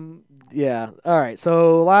 Yeah. Yeah. All right.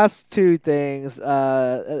 So last two things.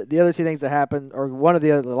 The other two things that happened, or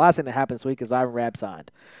the last thing that happened this week is Ivan Rabb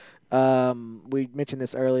signed. We mentioned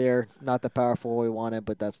this earlier. Not the power forward we wanted,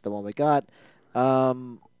 but that's the one we got.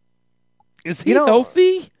 Is he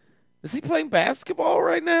healthy? Is he playing basketball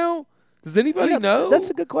right now? Does anybody know?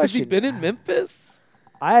 That's a good question. Has he been in Memphis?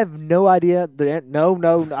 I have no idea. No,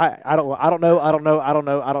 I don't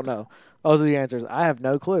know. Those are the answers. I have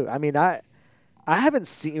no clue. I mean, I haven't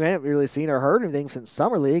really seen or heard anything since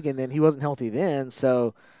summer league, and then he wasn't healthy then.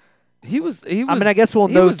 So he was. I mean, I guess we'll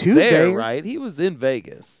know Tuesday, there, right? He was in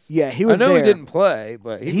Vegas. Yeah, he was. I know there. he didn't play,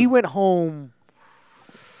 but he went home.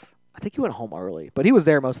 I think he went home early, but he was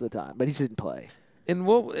there most of the time. But he just didn't play.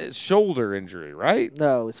 And shoulder injury, right?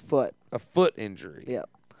 No, his foot. A foot injury. Yep.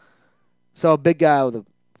 So a big guy with a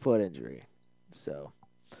foot injury. So.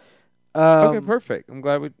 Okay, perfect. I'm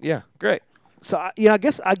glad great. So I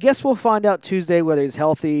guess we'll find out Tuesday whether he's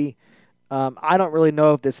healthy. I don't really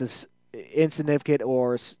know if this is insignificant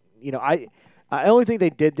or I only think they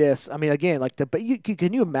did this. I mean, again, but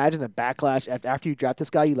can you imagine the backlash after you draft this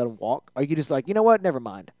guy? You let him walk, or you just you know what? Never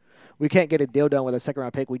mind. We can't get a deal done with a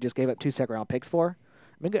second-round pick we just gave up 2 second-round picks for.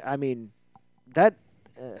 I mean that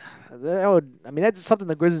would. I mean that's something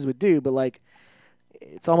the Grizzlies would do, but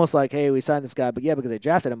it's almost like, hey, we signed this guy, but yeah, because they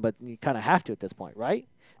drafted him, but you kind of have to at this point, right?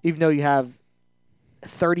 Even though you have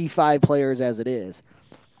 35 players as it is.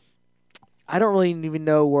 I don't really even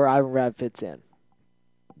know where Ivan Rabb fits in.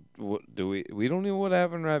 What do we don't know what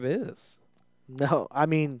Ivan Rabb is. No, I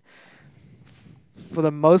mean, for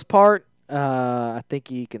the most part, I think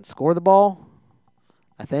he can score the ball.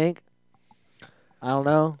 I think. I don't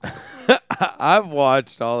know. I've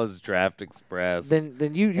watched all his Draft Express.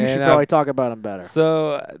 Then you should probably talk about him better.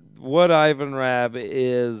 So what Ivan Rabb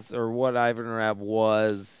is, or what Ivan Rabb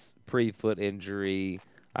was pre-foot injury,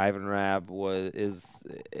 Ivan Rabb is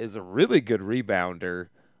a really good rebounder.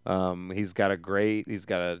 He's got a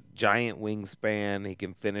giant wingspan. He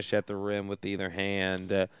can finish at the rim with either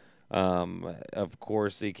hand. Of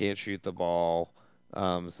course, he can't shoot the ball.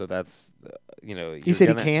 So that's You said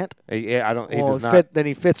he can't. Yeah, I don't. He Well, does not. then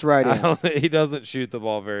he fits right in. He doesn't shoot the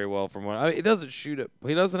ball very well. He doesn't shoot it.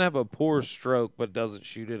 He doesn't have a poor stroke, but doesn't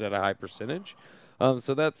shoot it at a high percentage.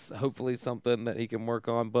 So that's hopefully something that he can work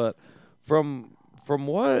on. But from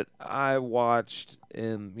what I watched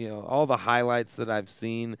and all the highlights that I've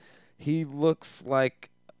seen, he looks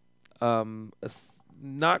like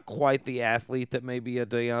not quite the athlete that maybe a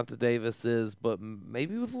Deonta Davis is, but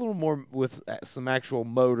maybe with a little more, with some actual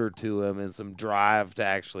motor to him and some drive to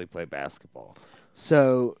actually play basketball.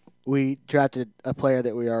 So we drafted a player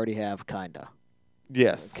that we already have, kinda.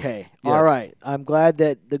 Yes. Okay. Yes. All right. I'm glad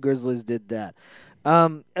that the Grizzlies did that.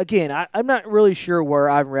 Again, I'm not really sure where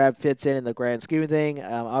Ivan Rabb fits in the grand scheme of thing.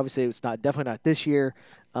 Obviously, it's definitely not this year,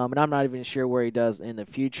 and I'm not even sure where he does in the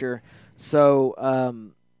future.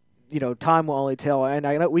 So, time will only tell. And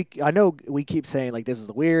I know we keep saying like this is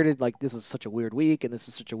this is such a weird week and this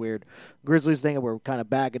is such a weird Grizzlies thing, and we're kind of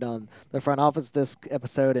bagging on the front office this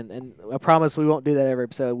episode. And I promise we won't do that every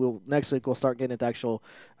episode. Next week we'll start getting into actual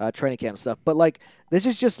training camp stuff. But like this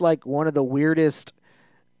is just like one of the weirdest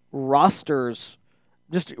rosters,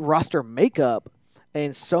 just roster makeup,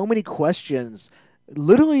 and so many questions.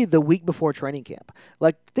 Literally the week before training camp.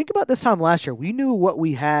 Like, think about this time last year. We knew what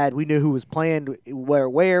we had. We knew who was playing where.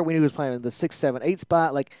 We knew who was playing in the 6, 7, 8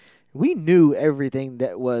 spot. Like, we knew everything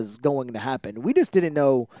that was going to happen. We just didn't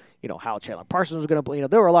know, how Chandler Parsons was going to play.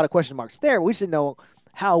 There were a lot of question marks there. We just didn't know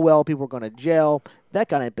how well people were going to gel, that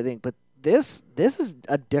kind of thing. But this is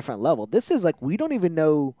a different level. This is like we don't even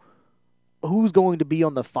know who's going to be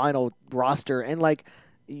on the final roster. And, like,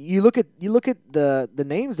 You look at the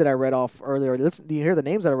names that I read off earlier. You hear the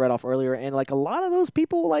names that I read off earlier, and like a lot of those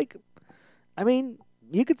people, like, I mean,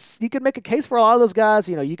 you could make a case for a lot of those guys.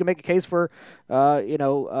 You can make a case for,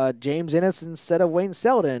 James Ennis instead of Wayne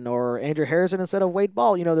Selden, or Andrew Harrison instead of Wade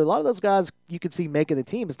Ball. A lot of those guys you could see making the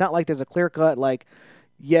team. It's not like there's a clear cut like,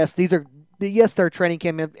 they're training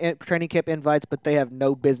camp invites, but they have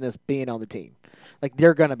no business being on the team. Like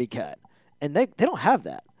they're gonna be cut, and they don't have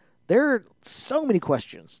that. There are so many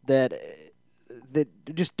questions that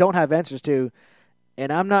just don't have answers to,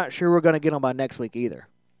 and I'm not sure we're going to get them by next week either.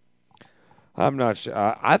 I'm not sure.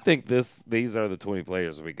 I think these are the 20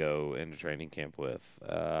 players we go into training camp with.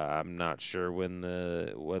 I'm not sure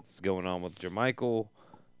what's going on with Jermichael,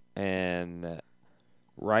 and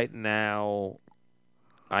right now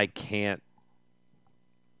I can't.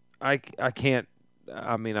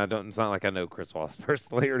 I mean, I don't. It's not like I know Chris Wallace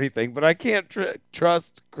personally or anything, but I can't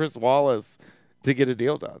trust Chris Wallace to get a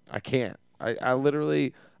deal done. I can't. I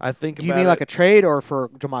literally think about it. You mean like a trade or for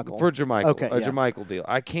Jermichael? For Jermichael, okay, Jermichael deal.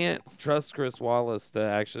 I can't trust Chris Wallace to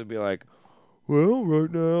actually be like, well,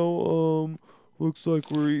 right now, looks like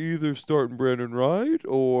we're either starting Brandon Wright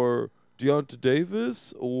or Deonta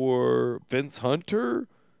Davis or Vince Hunter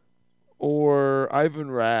or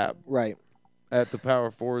Ivan Rabb. Right. At the power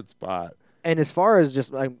forward spot. And as far as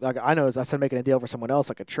just like I know, as I said, making a deal for someone else,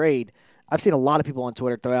 like a trade, I've seen a lot of people on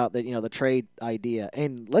Twitter throw out that the trade idea.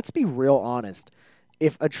 And let's be real honest,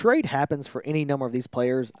 if a trade happens for any number of these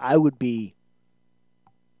players, I would be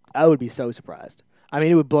so surprised. I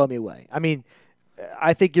mean, it would blow me away. I mean,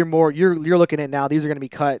 I think you're looking at now. These are going to be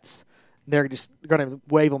cuts. They're just going to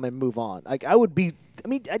wave them and move on. Like I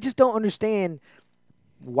just don't understand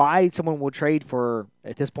why someone will trade for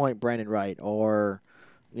at this point Brandon Wright or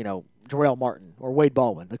Jarrell Martin or Wade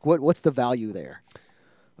Baldwin. Like, what's the value there?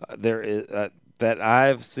 There is that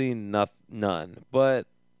I've seen none. But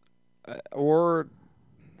or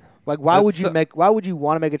like, why would you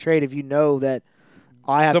want to make a trade if you know that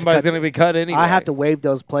somebody's going to be cut anyway? I have to waive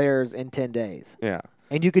those players in 10 days. Yeah,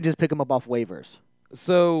 and you could just pick them up off waivers.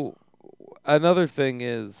 So another thing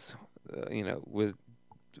is,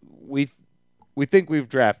 we think we've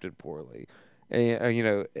drafted poorly.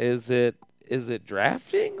 Is it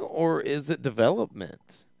drafting or is it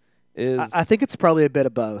development? I think it's probably a bit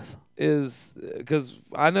of both. Because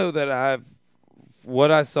I know that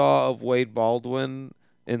what I saw of Wade Baldwin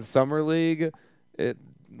in summer league, it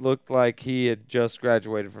looked like he had just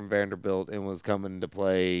graduated from Vanderbilt and was coming to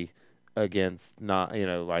play against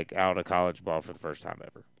like out of college ball for the first time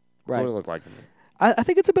ever. That's right. what it looked like to me. I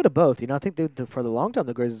think it's a bit of both. I think for the long time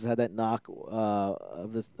the Grizzlies had that knock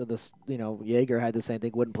of this. Yeager had the same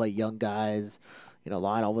thing. Wouldn't play young guys.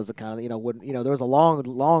 Lionel was the kind of wouldn't. There was a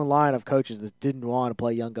long line of coaches that didn't want to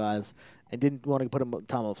play young guys and didn't want to put them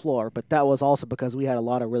time on the floor. But that was also because we had a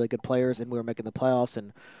lot of really good players and we were making the playoffs.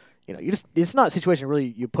 And it's not a situation really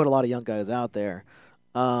you put a lot of young guys out there.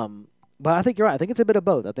 But I think you're right. I think it's a bit of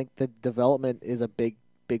both. I think the development is a big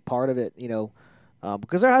part of it.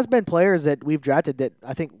 Because there has been players that we've drafted that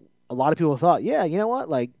I think a lot of people thought, yeah, you know what,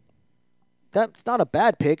 like that's not a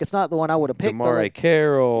bad pick. It's not the one I would have picked. DeMare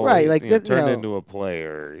Carroll, right? Like turned into a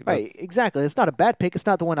player, right? Exactly. It's not a bad pick. It's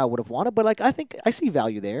not the one I would have wanted, but like I think I see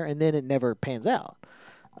value there, and then it never pans out.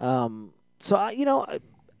 So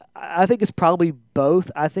I think it's probably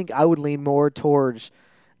both. I think I would lean more towards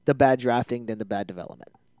the bad drafting than the bad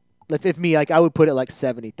development. If me, like I would put it like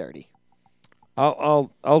 70-30.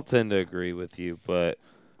 I'll tend to agree with you, but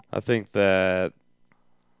I think that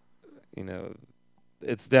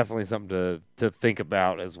it's definitely something to think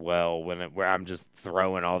about as well where I'm just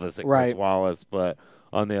throwing all this at Chris Wallace. But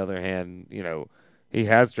on the other hand, he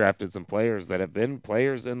has drafted some players that have been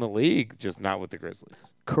players in the league, just not with the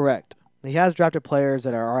Grizzlies. Correct. He has drafted players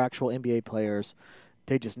that are our actual NBA players.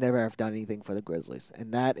 They just never have done anything for the Grizzlies,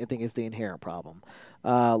 and that I think is the inherent problem.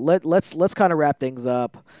 Let's kind of wrap things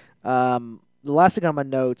up. the last thing on my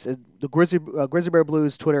notes is the Grizzly Bear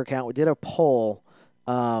Blues Twitter account. We did a poll,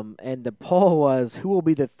 and the poll was who will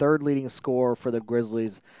be the third leading scorer for the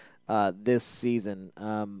Grizzlies this season.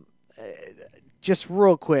 Just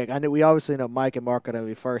real quick, I know we obviously know Mike and Mark are going to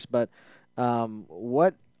be first, but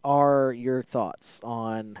what are your thoughts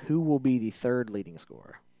on who will be the third leading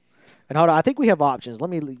scorer? And hold on, I think we have options.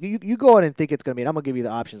 You go ahead and think it's going to be, and I'm going to give you the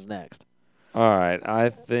options next. All right, I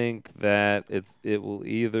think that it will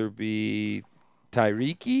either be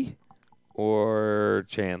Tyreke or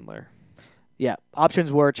Chandler. Yeah,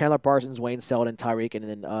 options were Chandler Parsons, Wayne Selden, Tyreek, and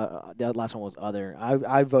then the last one was other.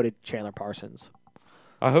 I voted Chandler Parsons.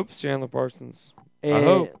 I hope it's Chandler Parsons. And I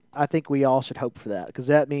hope. I think we all should hope for that because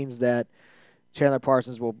that means that Chandler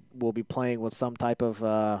Parsons will be playing with some type of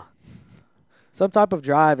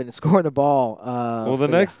drive and scoring the ball. Well, the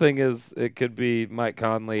next thing is it could be Mike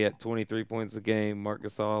Conley at 23 points a game, Marc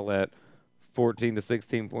Gasol at 14 to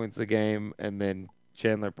 16 points a game, and then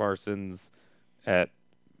Chandler Parsons at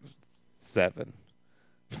 7.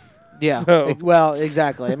 Yeah. So. Well,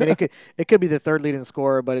 exactly. I mean, it could be the third leading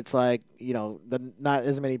scorer, but it's like not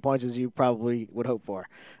as many points as you probably would hope for.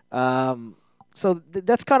 So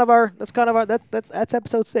that's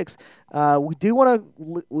episode 6. We want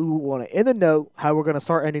to end the note how we're going to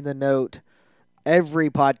start ending the note every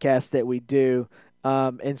podcast that we do,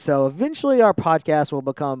 and so eventually our podcast will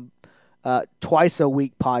become twice a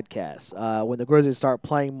week podcasts. When the Grizzlies start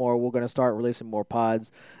playing more, we're going to start releasing more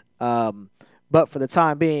pods. But for the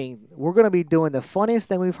time being, we're going to be doing the funniest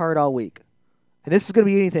thing we've heard all week, and this is going to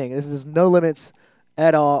be anything. This is no limits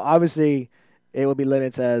at all. Obviously, it will be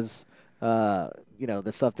limits as the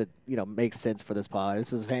stuff that, makes sense for this pod.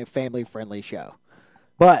 This is a family-friendly show.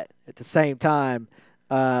 But at the same time,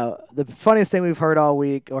 the funniest thing we've heard all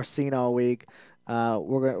week or seen all week,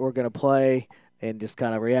 we're gonna play and just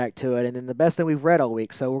kind of react to it. And then the best thing we've read all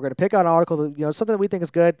week. So we're going to pick out an article that, something that we think is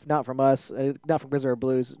good, not from us, not from Grizzlies or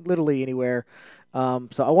Blues, literally anywhere. So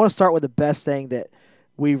I want to start with the best thing that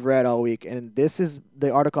we've read all week. And this is the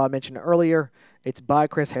article I mentioned earlier. It's by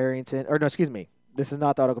Chris Harrington. Or no, excuse me. This is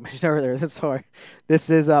not the article I mentioned earlier. Sorry. This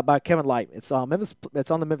is by Kevin Light. It's on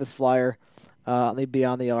the Memphis Flyer. The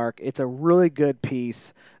Beyond the Arc. It's a really good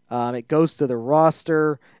piece. It goes through the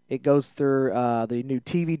roster. It goes through the new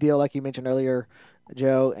TV deal, like you mentioned earlier,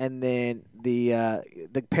 Joe, and then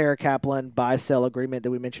the Para-Kaplan buy-sell agreement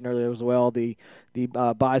that we mentioned earlier as well, the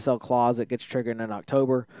buy-sell clause that gets triggered in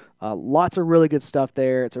October. Lots of really good stuff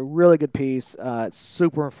there. It's a really good piece. It's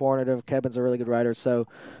super informative. Kevin's a really good writer, so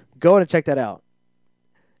go ahead and check that out.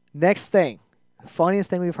 Next thing, funniest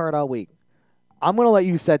thing we've heard all week. I'm going to let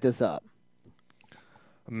you set this up.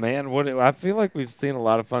 Man, I feel like we've seen a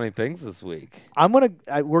lot of funny things this week.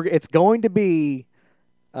 It's going to be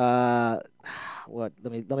what?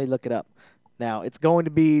 Let me look it up. Now it's going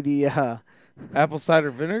to be the apple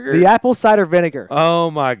cider vinegar. The apple cider vinegar. Oh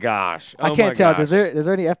my gosh! I can't tell. Is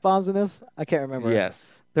there any F-bombs in this? I can't remember.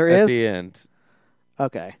 Yes, there is at the end.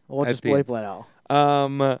 Okay, we'll just bleep that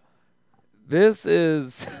out. This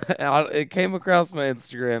is it came across my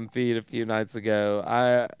Instagram feed a few nights ago.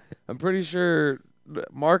 I'm pretty sure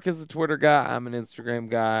Mark is a Twitter guy. I'm an Instagram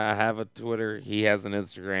guy. I have a Twitter. He has an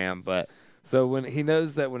Instagram. But so when he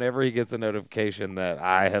knows that whenever he gets a notification that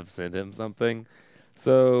I have sent him something,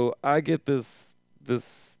 so I get this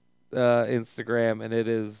Instagram, and it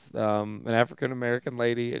is an African American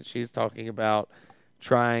lady, and she's talking about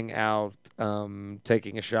trying out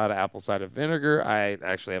taking a shot of apple cider vinegar. I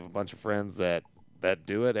actually have a bunch of friends that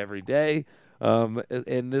do it every day.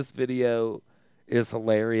 And this video is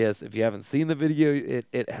hilarious. If you haven't seen the video,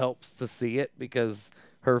 it helps to see it because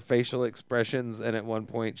her facial expressions, and at one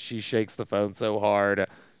point she shakes the phone so hard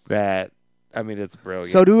that, I mean, it's brilliant.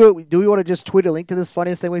 So do we want to just tweet a link to this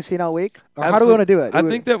funniest thing we've seen all week? Or how do we want to do it? I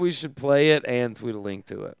think that we should play it and tweet a link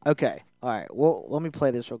to it. Okay. All right. Well, let me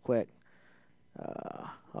play this real quick.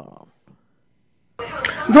 Hold on.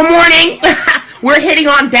 Good morning. We're hitting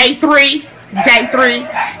on day 3. Day 3.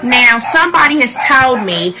 Now, somebody has told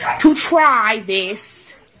me to try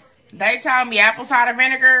this. They told me apple cider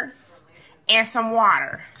vinegar and some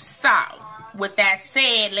water. So, with that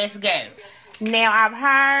said, let's go. Now,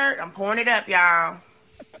 I'm pouring it up, y'all.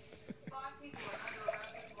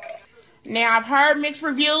 Now, I've heard mixed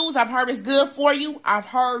reviews. I've heard it's good for you. I've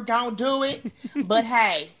heard don't do it. But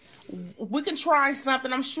hey, we can try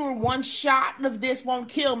something. I'm sure one shot of this won't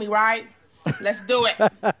kill me, right? Let's do it.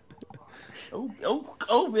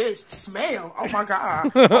 Oh, bitch, smell. Oh, my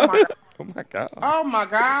God. Oh, my God. Oh, my God. Oh, my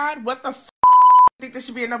God. What the f***? I think this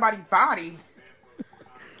should be in nobody's body.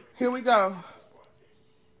 Here we go.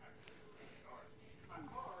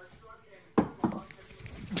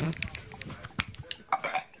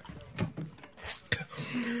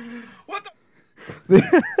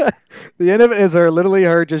 The end of it is literally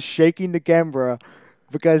her just shaking the camera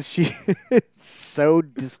because she it's so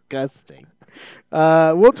disgusting.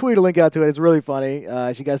 We'll tweet a link out to it. It's really funny.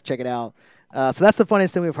 You guys check it out. So that's the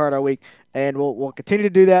funniest thing we've heard all week, and we'll continue to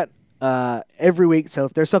do that every week. So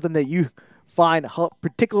if there's something that you find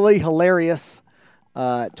particularly hilarious,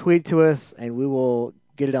 tweet to us, and we will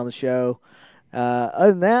get it on the show.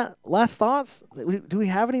 Other than that, last thoughts? Do we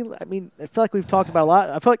have any? I mean, I feel like we've talked about a lot.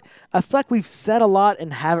 I feel like we've said a lot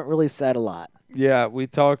and haven't really said a lot. Yeah, we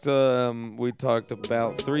talked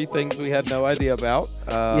about 3 things we had no idea about.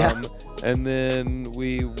 And then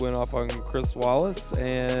we went off on Chris Wallace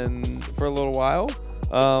and for a little while.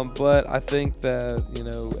 But I think that,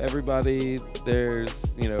 everybody,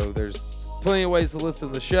 there's plenty of ways to listen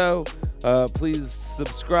to the show. Please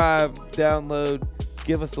subscribe, download,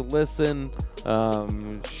 give us a listen.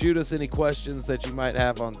 Shoot us any questions that you might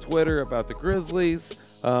have on Twitter about the Grizzlies.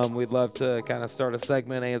 We'd love to kind of start a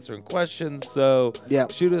segment answering questions. So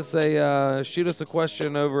shoot us a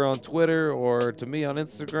question over on Twitter or to me on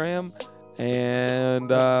Instagram, and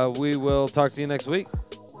we will talk to you next week.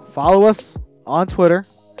 Follow us on Twitter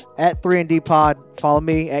at 3NDPod. Follow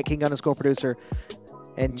me at King_producer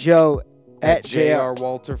and Joe at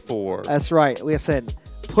JRWalter4. That's right. We have said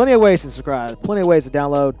plenty of ways to subscribe, plenty of ways to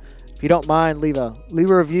download. If you don't mind, leave a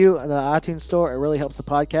review in the iTunes store. It really helps the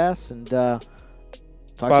podcast. And talk to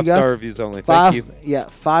you guys. 5-star reviews only. Thank you. Yeah,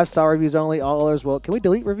 5-star reviews only. All others will. Can we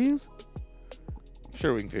delete reviews? I'm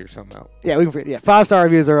sure we can figure something out. Yeah, 5-star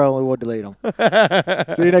reviews are only. We'll delete them.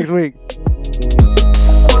 See you next week.